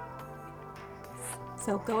free.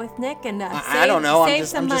 So go with Nick and I don't know. Save I'm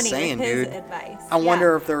some just money saying, with his dude. advice. I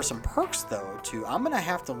wonder if there are some perks though too. I'm gonna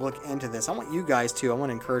have to look into this. I want you guys to. I want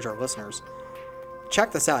to encourage our listeners.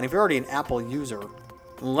 Check this out. And if you're already an Apple user,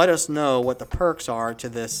 let us know what the perks are to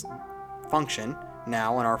this function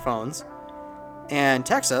now on our phones, and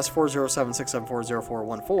text us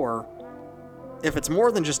 407-674-0414. If it's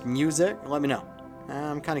more than just music, let me know.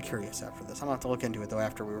 I'm kind of curious after this. I'm gonna have to look into it though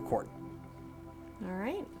after we record. All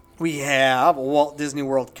right. We have Walt Disney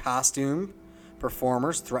World costume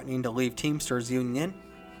performers threatening to leave Teamsters Union.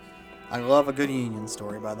 I love a good union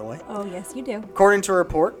story, by the way. Oh, yes, you do. According to a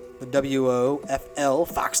report, the WOFL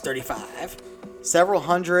Fox 35, several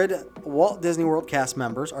hundred Walt Disney World cast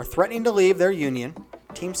members are threatening to leave their union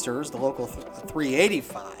Teamsters, the local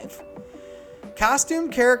 385. Costume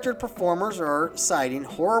character performers are citing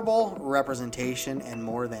horrible representation, and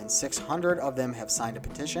more than 600 of them have signed a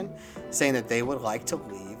petition saying that they would like to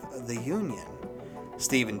leave the union.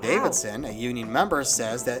 Stephen Davidson, a union member,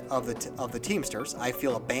 says that of the Teamsters, I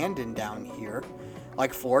feel abandoned down here.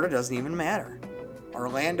 Like Florida doesn't even matter.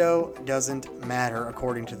 Orlando doesn't matter,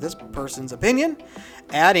 according to this person's opinion.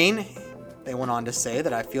 Adding, they went on to say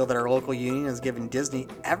that I feel that our local union has given Disney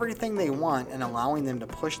everything they want and allowing them to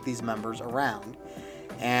push these members around.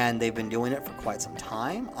 And they've been doing it for quite some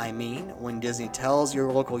time. I mean, when Disney tells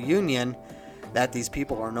your local union that these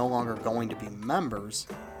people are no longer going to be members,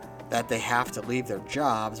 that they have to leave their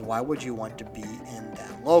jobs, why would you want to be in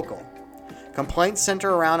that local? Complaints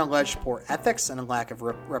center around alleged poor ethics and a lack of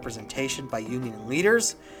representation by union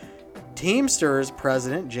leaders. Teamsters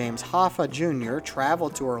President James Hoffa Jr.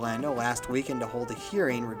 traveled to Orlando last weekend to hold a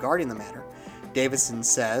hearing regarding the matter. Davidson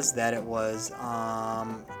says that it was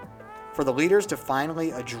for the leaders to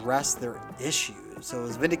finally address their issues. So it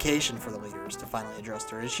was vindication for the leaders to finally address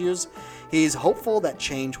their issues. He's hopeful that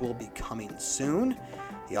change will be coming soon.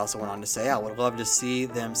 He also went on to say, I would love to see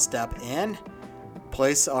them step in,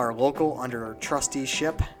 place our local under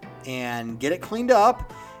trusteeship, and get it cleaned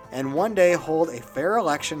up, and one day hold a fair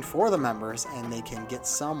election for the members, and they can get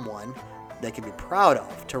someone they can be proud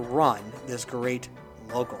of to run this great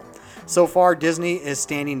local. So far, Disney is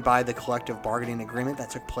standing by the collective bargaining agreement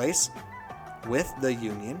that took place with the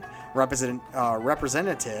union.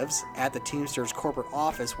 Representatives at the Teamsters corporate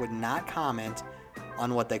office would not comment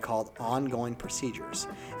on what they called ongoing procedures,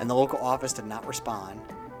 and the local office did not respond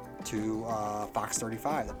to Fox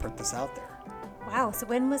 35 that put this out there. Wow, so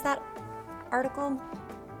when was that article?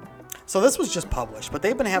 So this was just published, but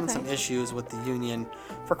they've been having some issues with the union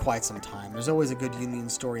for quite some time. There's always a good union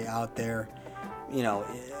story out there. You know,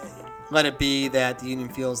 let it be that the union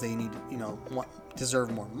feels they need,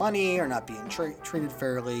 deserve more money or not being treated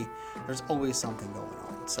fairly. There's always something going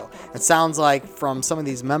on. So it sounds like from some of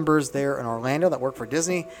these members there in Orlando that work for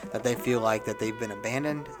Disney that they feel like that they've been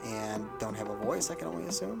abandoned and don't have a voice, I can only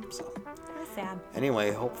assume. So That's sad.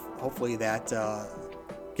 Anyway, hopefully that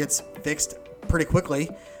gets fixed pretty quickly.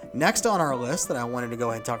 Next on our list that I wanted to go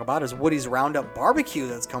ahead and talk about is Woody's Roundup Barbecue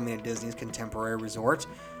that's coming to Disney's Contemporary Resort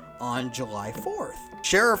on July 4th.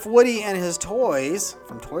 Sheriff Woody and his toys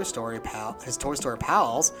from Toy Story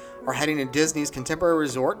pals are heading to Disney's Contemporary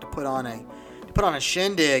Resort to put on a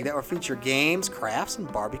shindig that will feature games, crafts,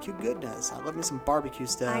 and barbecue goodness. I love me some barbecue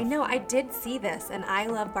stuff. I know, I did see this, and I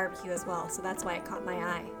love barbecue as well, so that's why it caught my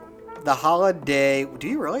eye. The holiday, do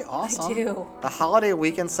you really? Awesome. I do. The holiday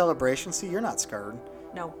weekend celebration, see, you're not scared,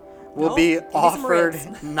 No. will be offered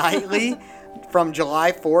nightly from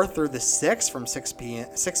July 4th through the 6th from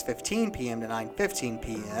 6:15 p.m. to 9:15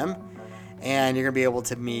 p.m. And you're going to be able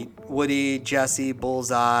to meet Woody, Jesse,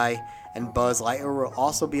 Bullseye, and Buzz Lightyear will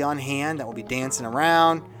also be on hand. That will be dancing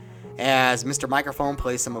around as Mr. Microphone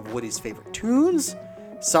plays some of Woody's favorite tunes.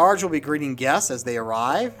 Sarge will be greeting guests as they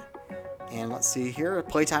arrive. And let's see here,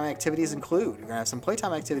 playtime activities include. You're going to have some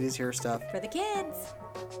playtime activities here, stuff. For the kids.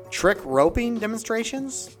 Trick roping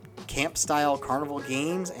demonstrations, camp-style carnival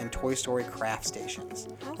games, and Toy Story craft stations,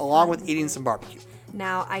 along with eating some barbecue.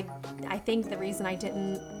 Now, I think the reason I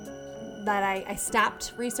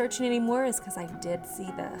stopped researching anymore is because I did see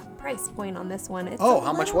the price point on this one. It's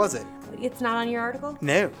how much was it? It's not on your article?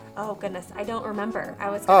 No. Oh goodness, I don't remember. I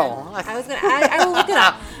will look it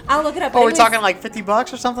up. I'll look it up. Oh, we're talking like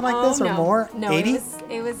 $50 or something like this, or no. more? No, 80?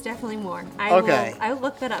 it was definitely more. I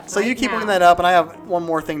looked that up. So you keep looking that up, and I have one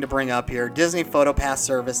more thing to bring up here. Disney PhotoPass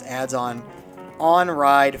service adds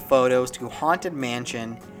on-ride photos to Haunted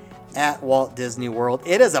Mansion at Walt Disney World.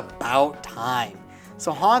 It is about time.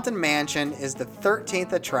 So Haunted Mansion is the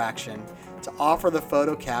 13th attraction to offer the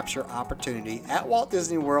photo capture opportunity at Walt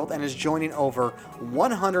Disney World and is joining over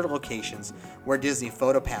 100 locations where Disney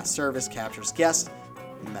PhotoPass service captures guest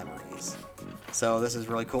memories. So this is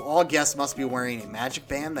really cool. All guests must be wearing a magic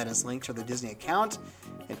band that is linked to the Disney account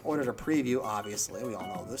in order to preview, obviously, we all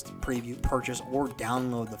know this, to preview, purchase, or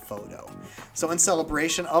download the photo. So in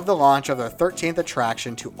celebration of the launch of their 13th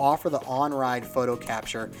attraction to offer the on-ride photo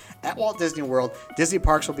capture at Walt Disney World, Disney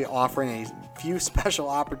Parks will be offering a few special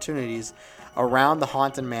opportunities around the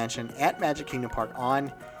Haunted Mansion at Magic Kingdom Park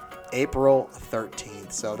on April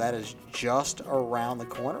 13th. So that is just around the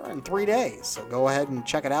corner in 3 days. So go ahead and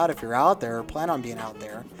check it out if you're out there or plan on being out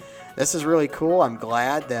there. This is really cool. I'm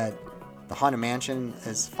glad that the Haunted Mansion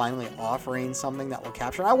is finally offering something that will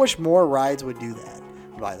capture. I wish more rides would do that,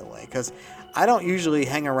 by the way, because I don't usually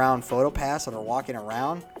hang around PhotoPass or walking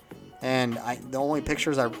around. And the only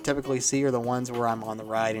pictures I typically see are the ones where I'm on the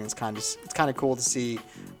ride, and it's kind of cool to see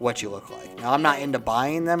what you look like. Now, I'm not into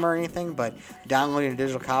buying them or anything, but downloading a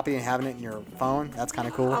digital copy and having it in your phone, that's kind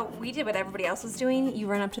of cool. Oh, we did what everybody else was doing. You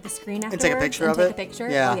run up to the screen afterwards And take a picture of take it? a picture.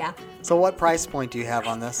 Yeah. Oh, yeah. So what price point do you have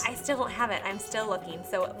on this? I still don't have it. I'm still looking.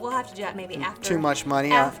 So we'll have to do that maybe after. Too much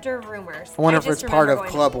money? After rumors. I wonder if just it's part of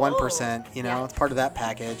remember Club going, 1%, you know? Yeah. It's part of that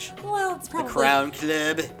package. Well, it's The probably Crown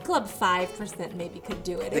Club. Club 5% maybe could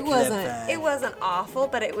do it. The It Club wasn't. 5. It wasn't awful,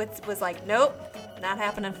 but it was like, nope, not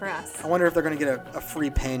happening for us. I wonder if they're going to get a free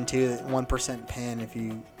pin, too, 1% pin if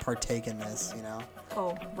you partake in this, you know?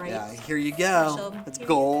 Oh, right. Yeah, here you go. Special. It's Here you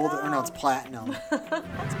gold. go. Or no, it's platinum.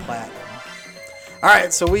 It's platinum. All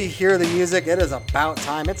right, so we hear the music. It is about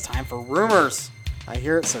time. It's time for rumors. I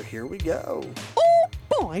hear it, so here we go. Oh,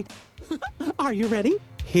 boy. Are you ready?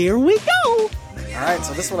 Here we go. All right,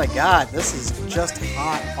 so this is what I got. This is just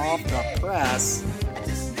hot off the press. At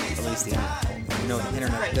least the internet. You know the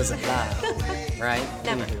internet doesn't lie, right?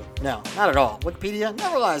 Never. Anywho, no, not at all. Wikipedia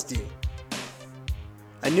never lies to you.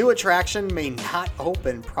 A new attraction may not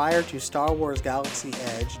open prior to Star Wars Galaxy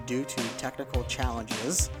Edge due to technical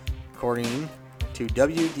challenges, according to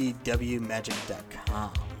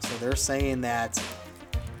WDWMagic.com. So they're saying that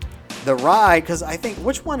the ride, because I think,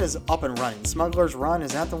 which one is up and running? Smuggler's Run,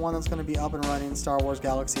 is that the one that's going to be up and running, Star Wars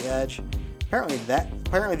Galaxy Edge? Apparently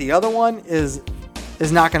the other one is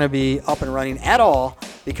not going to be up and running at all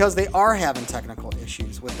because they are having technical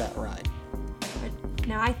issues with that ride.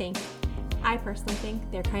 Now, I personally think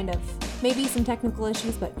they're kind of, maybe some technical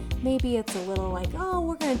issues, but maybe it's a little like, oh,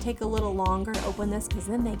 we're going to take a little longer to open this because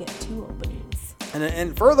then they get 2 openings.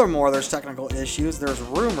 And furthermore, there's technical issues. There's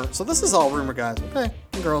rumors. So this is all rumor, guys. Okay,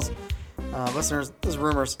 girls, listeners, this is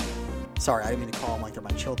rumors. Sorry, I didn't mean to call them like they're my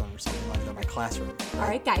children or something, like they're my classroom. All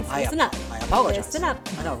right, guys, listen up. I apologize. Listen up.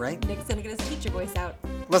 I know, right? Nick's going to get his teacher voice out.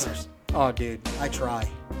 Listeners. Oh, dude, I try.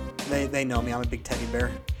 They know me. I'm a big teddy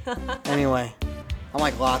bear. Anyway, I'm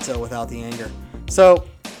like Lotso without the anger. So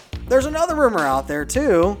there's another rumor out there,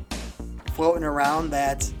 too, floating around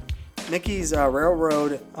that Mickey's Runaway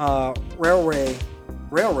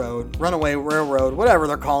Railroad, whatever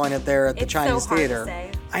they're calling it there at the It's Chinese so hard to Theater.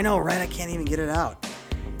 say. I know, right? I can't even get it out.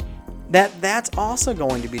 That's also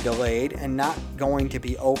going to be delayed and not going to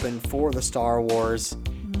be open for the Star Wars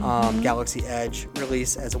Galaxy Edge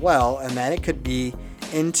release as well, and that it could be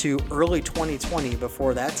into early 2020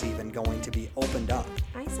 before that's even going to be opened up.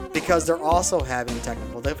 I saw that Because they're too. also having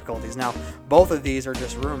technical difficulties. Now, both of these are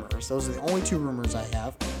just rumors. Those are the only 2 rumors I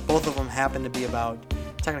have. Both of them happen to be about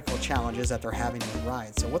technical challenges that they're having with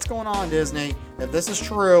rides. So what's going on, Disney? If this is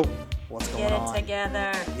true, what's going Get on? it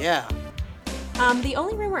together. Yeah. The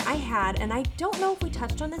only rumor I had, and I don't know if we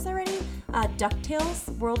touched on this already, DuckTales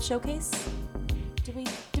World Showcase. Did we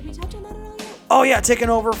touch on that earlier? Oh yeah, taking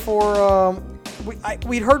over for.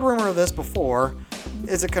 We'd heard rumor of this before.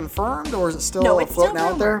 Is it confirmed or is it still No, it's floating still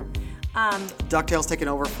out there? rumor. DuckTales taking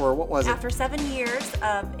over for what was it? After 7 years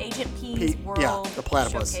of Agent P's P- World yeah, the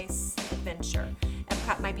platypus. Showcase Adventure,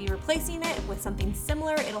 Epcot might be replacing it with something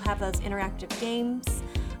similar. It'll have those interactive games.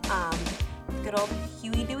 Good old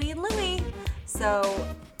Huey, Dewey, and Louie. So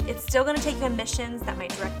it's still going to take you on missions that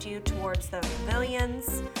might direct you towards the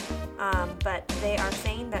pavilions. But they are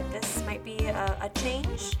saying that this might be a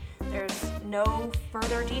change. There's no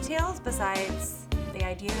further details besides the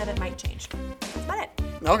idea that it might change. That's about it.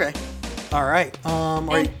 Okay. All right. Do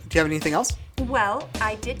you have anything else? Well,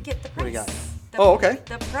 I did get the price. What do you got? The- Oh, okay.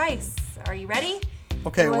 The price. Are you ready?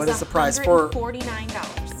 Okay, It was what is the price for?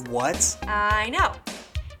 $149. What? I know.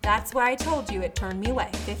 That's why I told you it turned me away.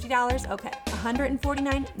 $50, okay.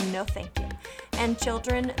 $149, no thank you. And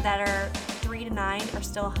children that are 3 to 9 are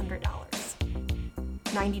still $100.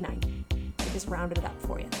 $99. I just rounded it up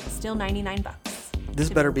for you. Still $99. This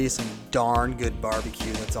better be some darn good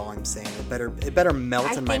barbecue. That's all I'm saying. It better melt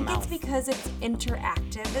I in my think mouth. it's because it's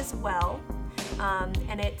interactive as well,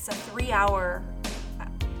 and it's a 3-hour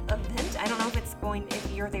event. I don't know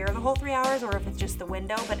if you're there the whole 3 hours or if it's just the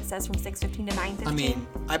window, but it says from 6:15 to 9:15. I mean,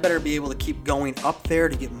 I better be able to keep going up there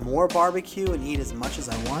to get more barbecue and eat as much as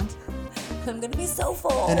I want. I'm gonna be so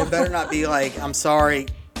full. And it better not be like, I'm sorry,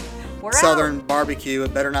 We're Southern out. barbecue.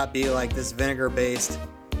 It better not be like this vinegar-based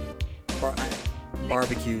barbecue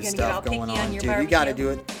you're gonna get stuff all going picky on on, your dude. You gotta barbecue? do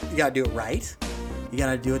it. You gotta do it right. You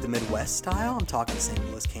gotta do it the Midwest style. I'm talking St.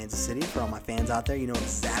 Louis, Kansas City. For all my fans out there, you know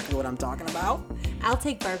exactly what I'm talking about. I'll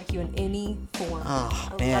take barbecue in any form. Oh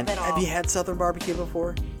I man, love it all. have you had Southern barbecue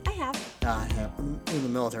before? I have. I have. In the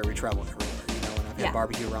military, we travel everywhere, you know, and I've had Yeah.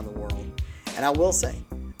 barbecue around the world. And I will say,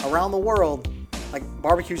 around the world, like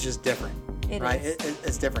barbecue's just different, It right? is.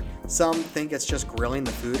 It's different. Some think it's just grilling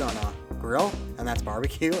the food on a grill, and that's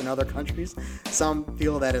barbecue in other countries. Some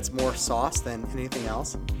feel that it's more sauce than anything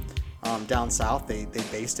else. Down south, they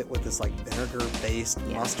baste it with this like vinegar-based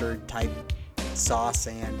mustard-type sauce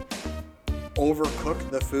and overcook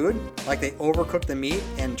the food. Like they overcook the meat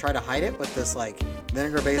and try to hide it with this like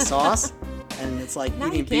vinegar-based sauce. And it's like Now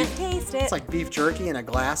eating you can't beef. taste it. It's like beef jerky in a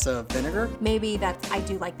glass of vinegar. Maybe I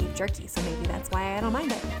do like beef jerky, so maybe that's why I don't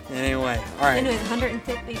mind it. Anyway, all right. Anyways,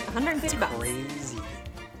 150 bucks. Crazy.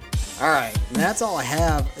 All right, and that's all I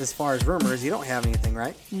have as far as rumors. You don't have anything,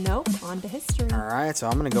 right? Nope, on to history. All right, so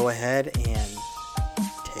I'm going to go ahead and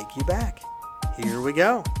take you back. Here we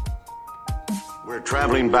go. We're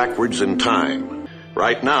traveling backwards in time.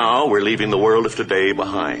 Right now, we're leaving the world of today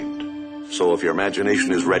behind. So if your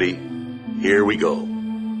imagination is ready, here we go.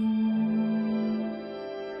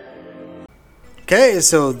 Okay,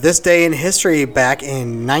 so this day in history, back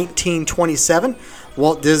in 1927,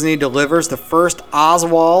 Walt Disney delivers the first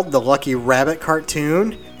Oswald the Lucky Rabbit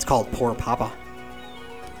cartoon. It's called Poor Papa.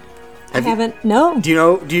 No. Do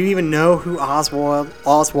you even know who Oswald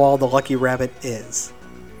the Lucky Rabbit is?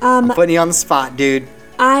 I'm putting you on the spot, dude.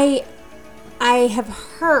 I have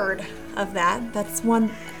heard of that. That's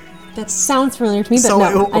one that sounds familiar to me, but So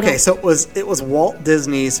no. it was Walt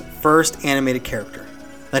Disney's first animated character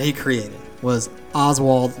that he created was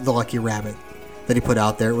Oswald the Lucky Rabbit that he put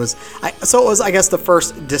out there. It was I guess the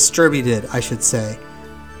first distributed, I should say,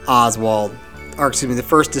 the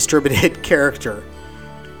first distributed character.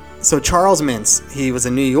 So Charles Mintz, he was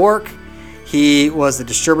in New York. He was the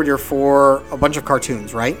distributor for a bunch of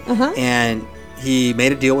cartoons, right? Uh-huh. And he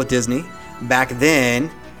made a deal with Disney. Back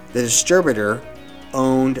then, the distributor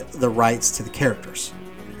owned the rights to the characters.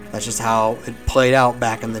 That's just how it played out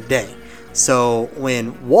back in the day. So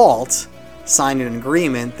when Walt signed an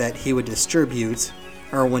agreement that he would distribute,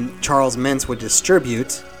 or when Charles Mintz would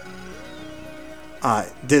distribute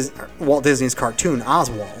Walt Disney's cartoon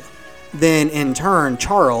Oswald, then in turn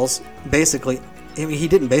Charles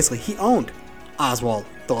he owned Oswald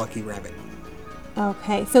the Lucky Rabbit.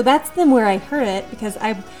 Okay, so that's then where I heard it because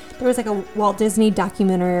there was like a Walt Disney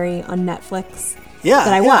documentary on Netflix that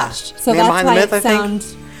I watched. So Man that's Behind the why Myth, it I think.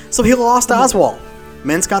 sounds. So he lost Oswald.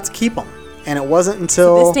 Mintz got to keep him, and it wasn't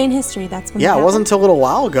until This day in history, that's when. it wasn't until a little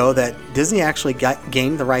while ago that Disney actually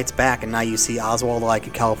gained the rights back, and now you see Oswald like a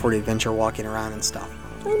California Adventure walking around and stuff.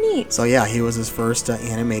 Oh, neat. So yeah, he was his first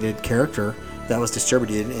animated character that was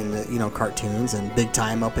distributed in the cartoons and big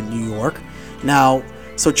time up in New York. Now,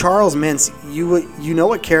 so Charles Mintz, you know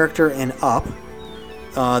what character in Up?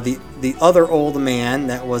 The other old man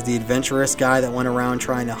that was the adventurous guy that went around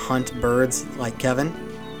trying to hunt birds like Kevin.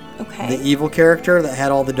 Okay. The evil character that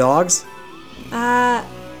had all the dogs.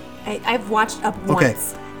 I've watched Up once. Okay.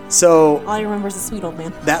 So All I remember is the sweet old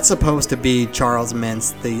man. that's supposed to be Charles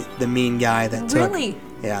Mintz, the mean guy that took. Really?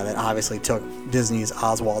 Yeah, that obviously took Disney's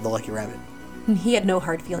Oswald the Lucky Rabbit. He had no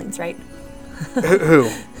hard feelings, right?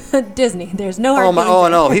 Who? Disney. There's no hard feelings. Oh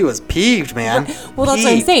no, he was peeved, man. Well, that's what I'm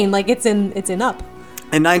Peeved. saying. Like it's in Up.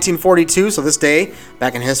 In 1942, so this day,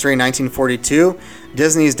 back in history, 1942,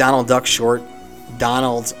 Disney's Donald Duck short,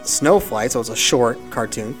 Donald's Snow Fight, so it's a short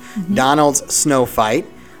cartoon, Donald's Snow Fight,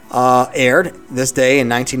 aired this day in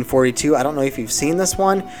 1942. I don't know if you've seen this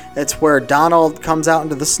one. It's where Donald comes out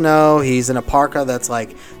into the snow. He's in a parka that's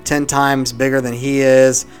like 10 times bigger than he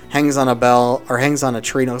is, hangs on a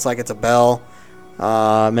tree, looks like it's a bell.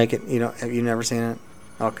 Have you never seen it?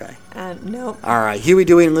 Okay. No. All right, Huey,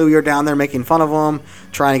 Dewey, and Louie are down there making fun of him,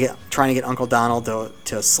 trying to get Uncle Donald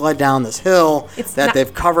to sled down this hill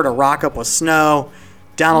they've covered a rock up with snow.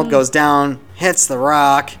 Donald goes down, hits the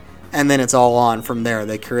rock, and then it's all on from there.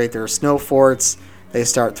 They create their snow forts. They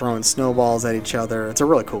start throwing snowballs at each other. It's a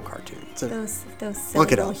really cool cartoon. Those silly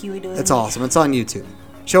Look it little up. Huey, Dewey, It's and awesome. It's on YouTube.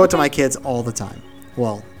 Show it to my kids all the time.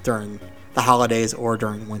 Well, during the holidays or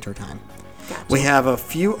during winter time. Gotcha. We have a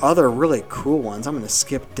few other really cool ones. I'm going to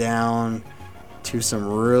skip down to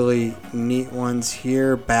some really neat ones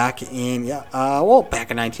here. Back in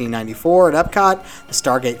 1994 at Epcot, the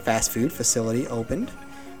Stargate fast food facility opened.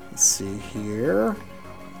 Let's see here.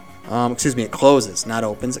 It closes, not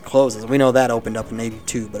opens. It closes. We know that opened up in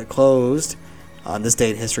 82, but it closed on this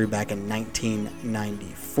date in history back in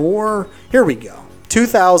 1994. Here we go.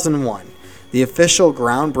 2001. The official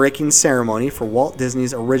groundbreaking ceremony for Walt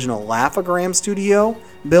Disney's original Laugh-O-Gram studio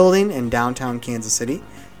building in downtown Kansas City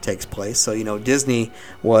takes place. So, Disney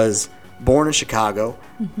was born in Chicago,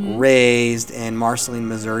 raised in Marceline,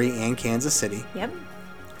 Missouri, and Kansas City. Yep.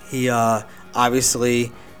 He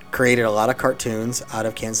obviously created a lot of cartoons out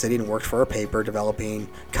of Kansas City and worked for a paper developing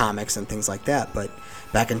comics and things like that. But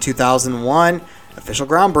back in 2001, official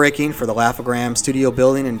groundbreaking for the Laugh-O-Gram studio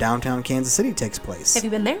building in downtown Kansas City takes place. Have you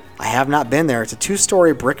been there? I have not been there. It's a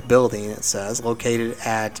 2-story brick building, it says, located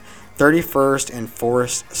at 31st and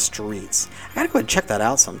Forest Streets. I gotta go ahead and check that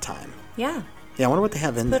out sometime. Yeah. Yeah, I wonder what they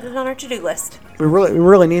have in Put there. it on our to-do list. We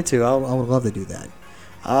really need to. I would love to do that.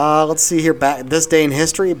 Let's see here. Back this day in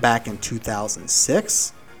history, back in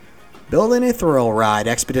 2006, building a thrill ride,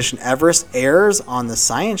 Expedition Everest airs on the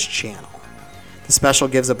Science Channel. The special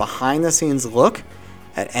gives a behind-the-scenes look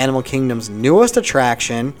at Animal Kingdom's newest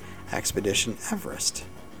attraction, Expedition Everest.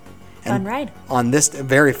 Fun ride. On this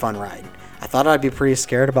very fun ride. I thought I'd be pretty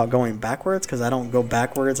scared about going backwards because I don't go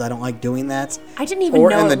backwards. I don't like doing that. I didn't even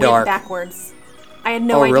know it went backwards. I had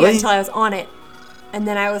no idea really? until I was on it. And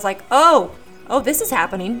then I was like, oh, this is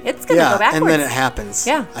happening. It's going to go backwards. And then it happens.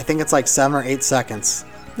 Yeah. I think it's like 7 or 8 seconds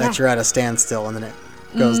that Yeah. you're at a standstill and then it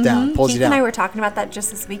goes down, pulls Keith you down. and I were talking about that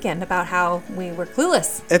just this weekend, about how we were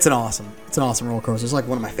clueless. It's an awesome roller coaster. It's like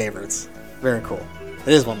one of my favorites. Very cool.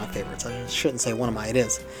 It is one of my favorites. I shouldn't say one of my, it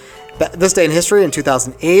is. But this day in history, in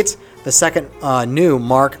 2008, the second new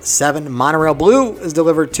Mark 7 Monorail Blue is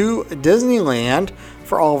delivered to Disneyland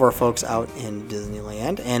for all of our folks out in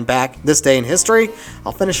Disneyland. And back this day in history,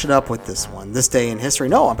 I'll finish it up with this one. This day in history,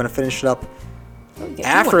 no, I'm going to finish it up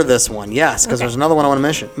after this one. Yes, because there's another one I want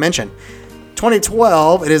to mention.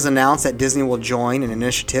 2012, it is announced that Disney will join an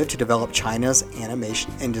initiative to develop China's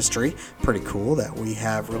animation industry. Pretty cool that we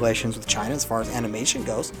have relations with China as far as animation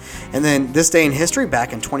goes. And then this day in history,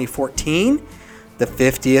 back in 2014, the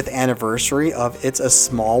 50th anniversary of It's a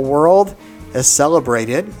Small World is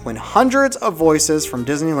celebrated when hundreds of voices from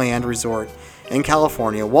Disneyland Resort in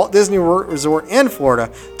California, Walt Disney Resort in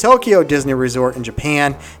Florida, Tokyo Disney Resort in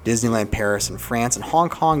Japan, Disneyland Paris in France, and Hong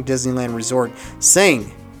Kong Disneyland Resort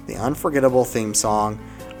sing the unforgettable theme song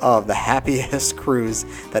of the happiest cruise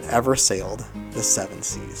that ever sailed the 7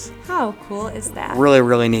 seas. How cool is that? Really,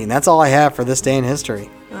 really neat. And that's all I have for this day in history.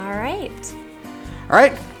 All right. All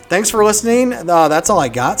right. Thanks for listening. That's all I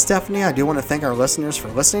got, Stephanie. I do want to thank our listeners for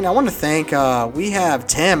listening. I want to thank, we have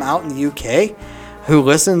Tim out in the UK who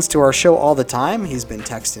listens to our show all the time. He's been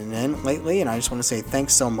texting in lately, and I just want to say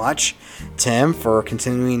thanks so much, Tim, for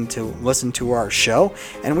continuing to listen to our show.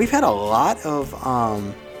 And we've had a lot of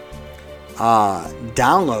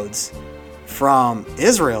downloads from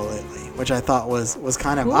Israel lately, which I thought was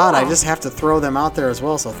kind of odd. I just have to throw them out there as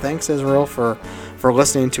well. So thanks, Israel, for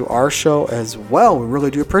listening to our show as well. We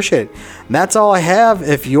really do appreciate it. And that's all I have.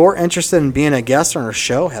 If you're interested in being a guest on our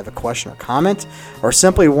show, have a question or comment, or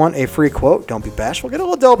simply want a free quote, don't be bashful. Get a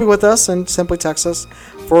little dopey with us and simply text us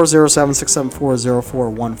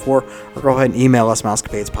 407-674-0414, or go ahead and email us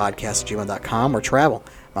mousecapadespodcast@gmail.com, or travel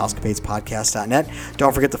mousecapadespodcast.net.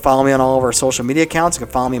 Don't forget to follow me on all of our social media accounts. You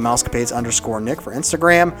can follow me mousecapades_Nick for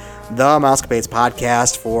Instagram, the Mousecapades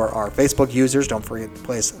Podcast for our Facebook users. Don't forget to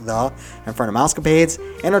place the in front of Mousecapades.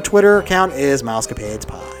 And our Twitter account is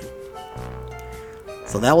MousecapadesPod.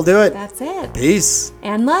 So that will do it. That's it. Peace.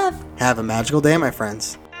 And love. Have a magical day, my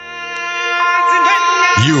friends.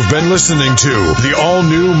 You've been listening to the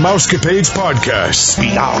all-new Mousecapades Podcast.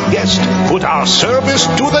 Be our guest. Put our service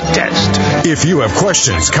to the test. If you have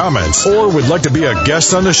questions, comments, or would like to be a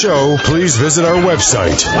guest on the show, please visit our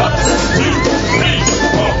website.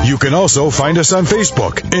 You can also find us on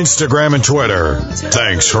Facebook, Instagram, and Twitter.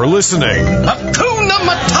 Thanks for listening. Hakuna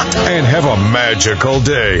Matata. And have a magical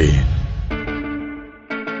day.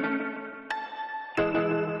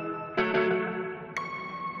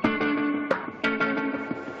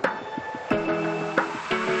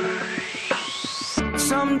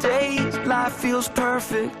 Some days life feels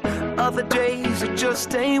perfect, other days it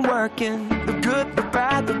just ain't working. The good, the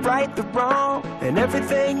bad, the right, the wrong, and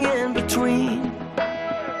everything in between.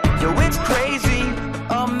 Yo, it's crazy,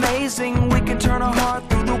 amazing. We can turn our heart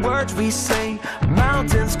through the words we say.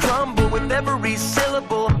 Mountains crumble with every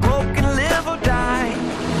syllable. Hope can live or die.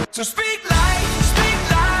 So speak life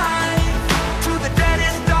to the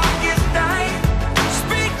deadest, darkest night.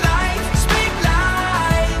 Speak life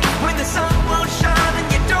when the sun won't shine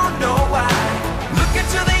and you don't know why. Look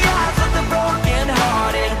into the eyes of the broken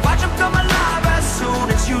hearted. Watch them come alive as soon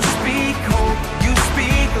as you speak hope. You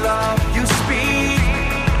speak love, you speak.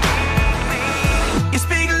 You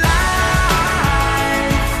speak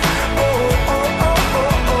life. Oh, oh, oh,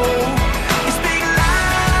 oh, oh. You speak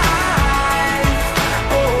life.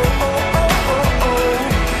 Oh, oh, oh,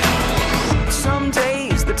 oh, oh. Some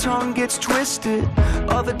days the tongue gets twisted.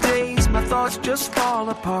 Other days my thoughts just fall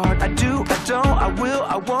apart. I do, I don't, I will,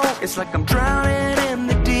 I won't. It's like I'm drowning in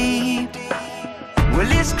the deep. Well,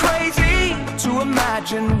 it's crazy to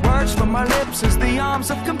imagine words from my lips as the arms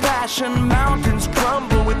of compassion. Mountains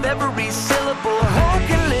crumble with every syllable. Hope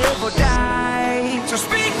can live or die. So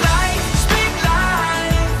speak life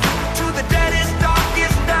to the deadest,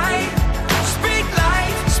 darkest night. Speak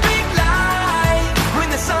life when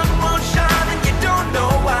the sun won't shine and you don't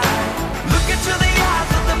know why. Look into the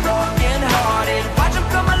eyes of the broken hearted. Watch them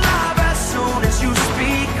come alive as soon as you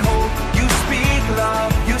speak hope. You speak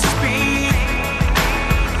love. You speak.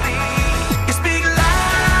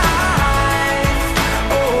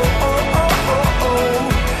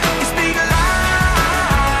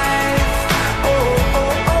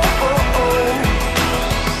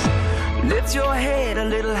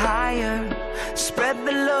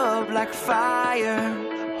 Like fire,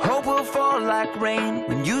 hope will fall like rain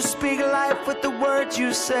when you speak life with the words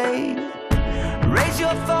you say. Raise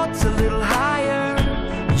your thoughts a little higher,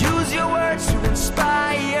 use your words to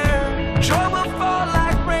inspire. Joy will fall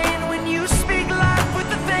like rain when you speak life with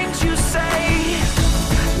the things you say.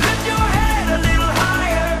 Lift your head a little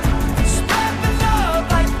higher, spread the love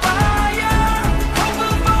like fire. Hope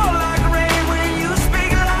will fall like rain when you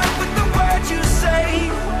speak life with the words you say.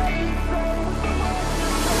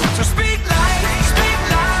 So speak life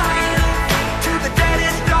to the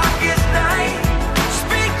deadest, darkest night.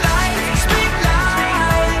 Speak life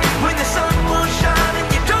when the sun won't shine and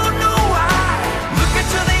you don't know why. Look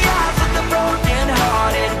into the eyes of the broken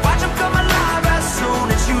hearted. Watch them come alive as soon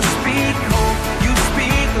as you speak hope. You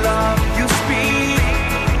speak love. You speak.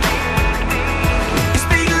 You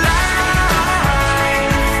speak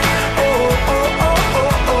life. Oh, oh, oh,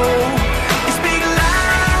 oh, oh. You speak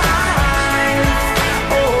life.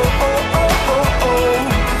 Oh, oh, oh, oh, oh.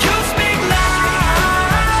 You speak life.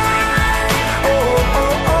 Oh,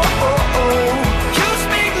 oh, oh, oh, oh. You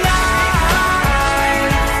speak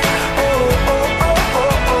life. Oh, oh, oh,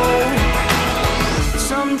 oh, oh.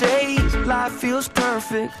 Some days life feels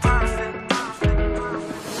perfect.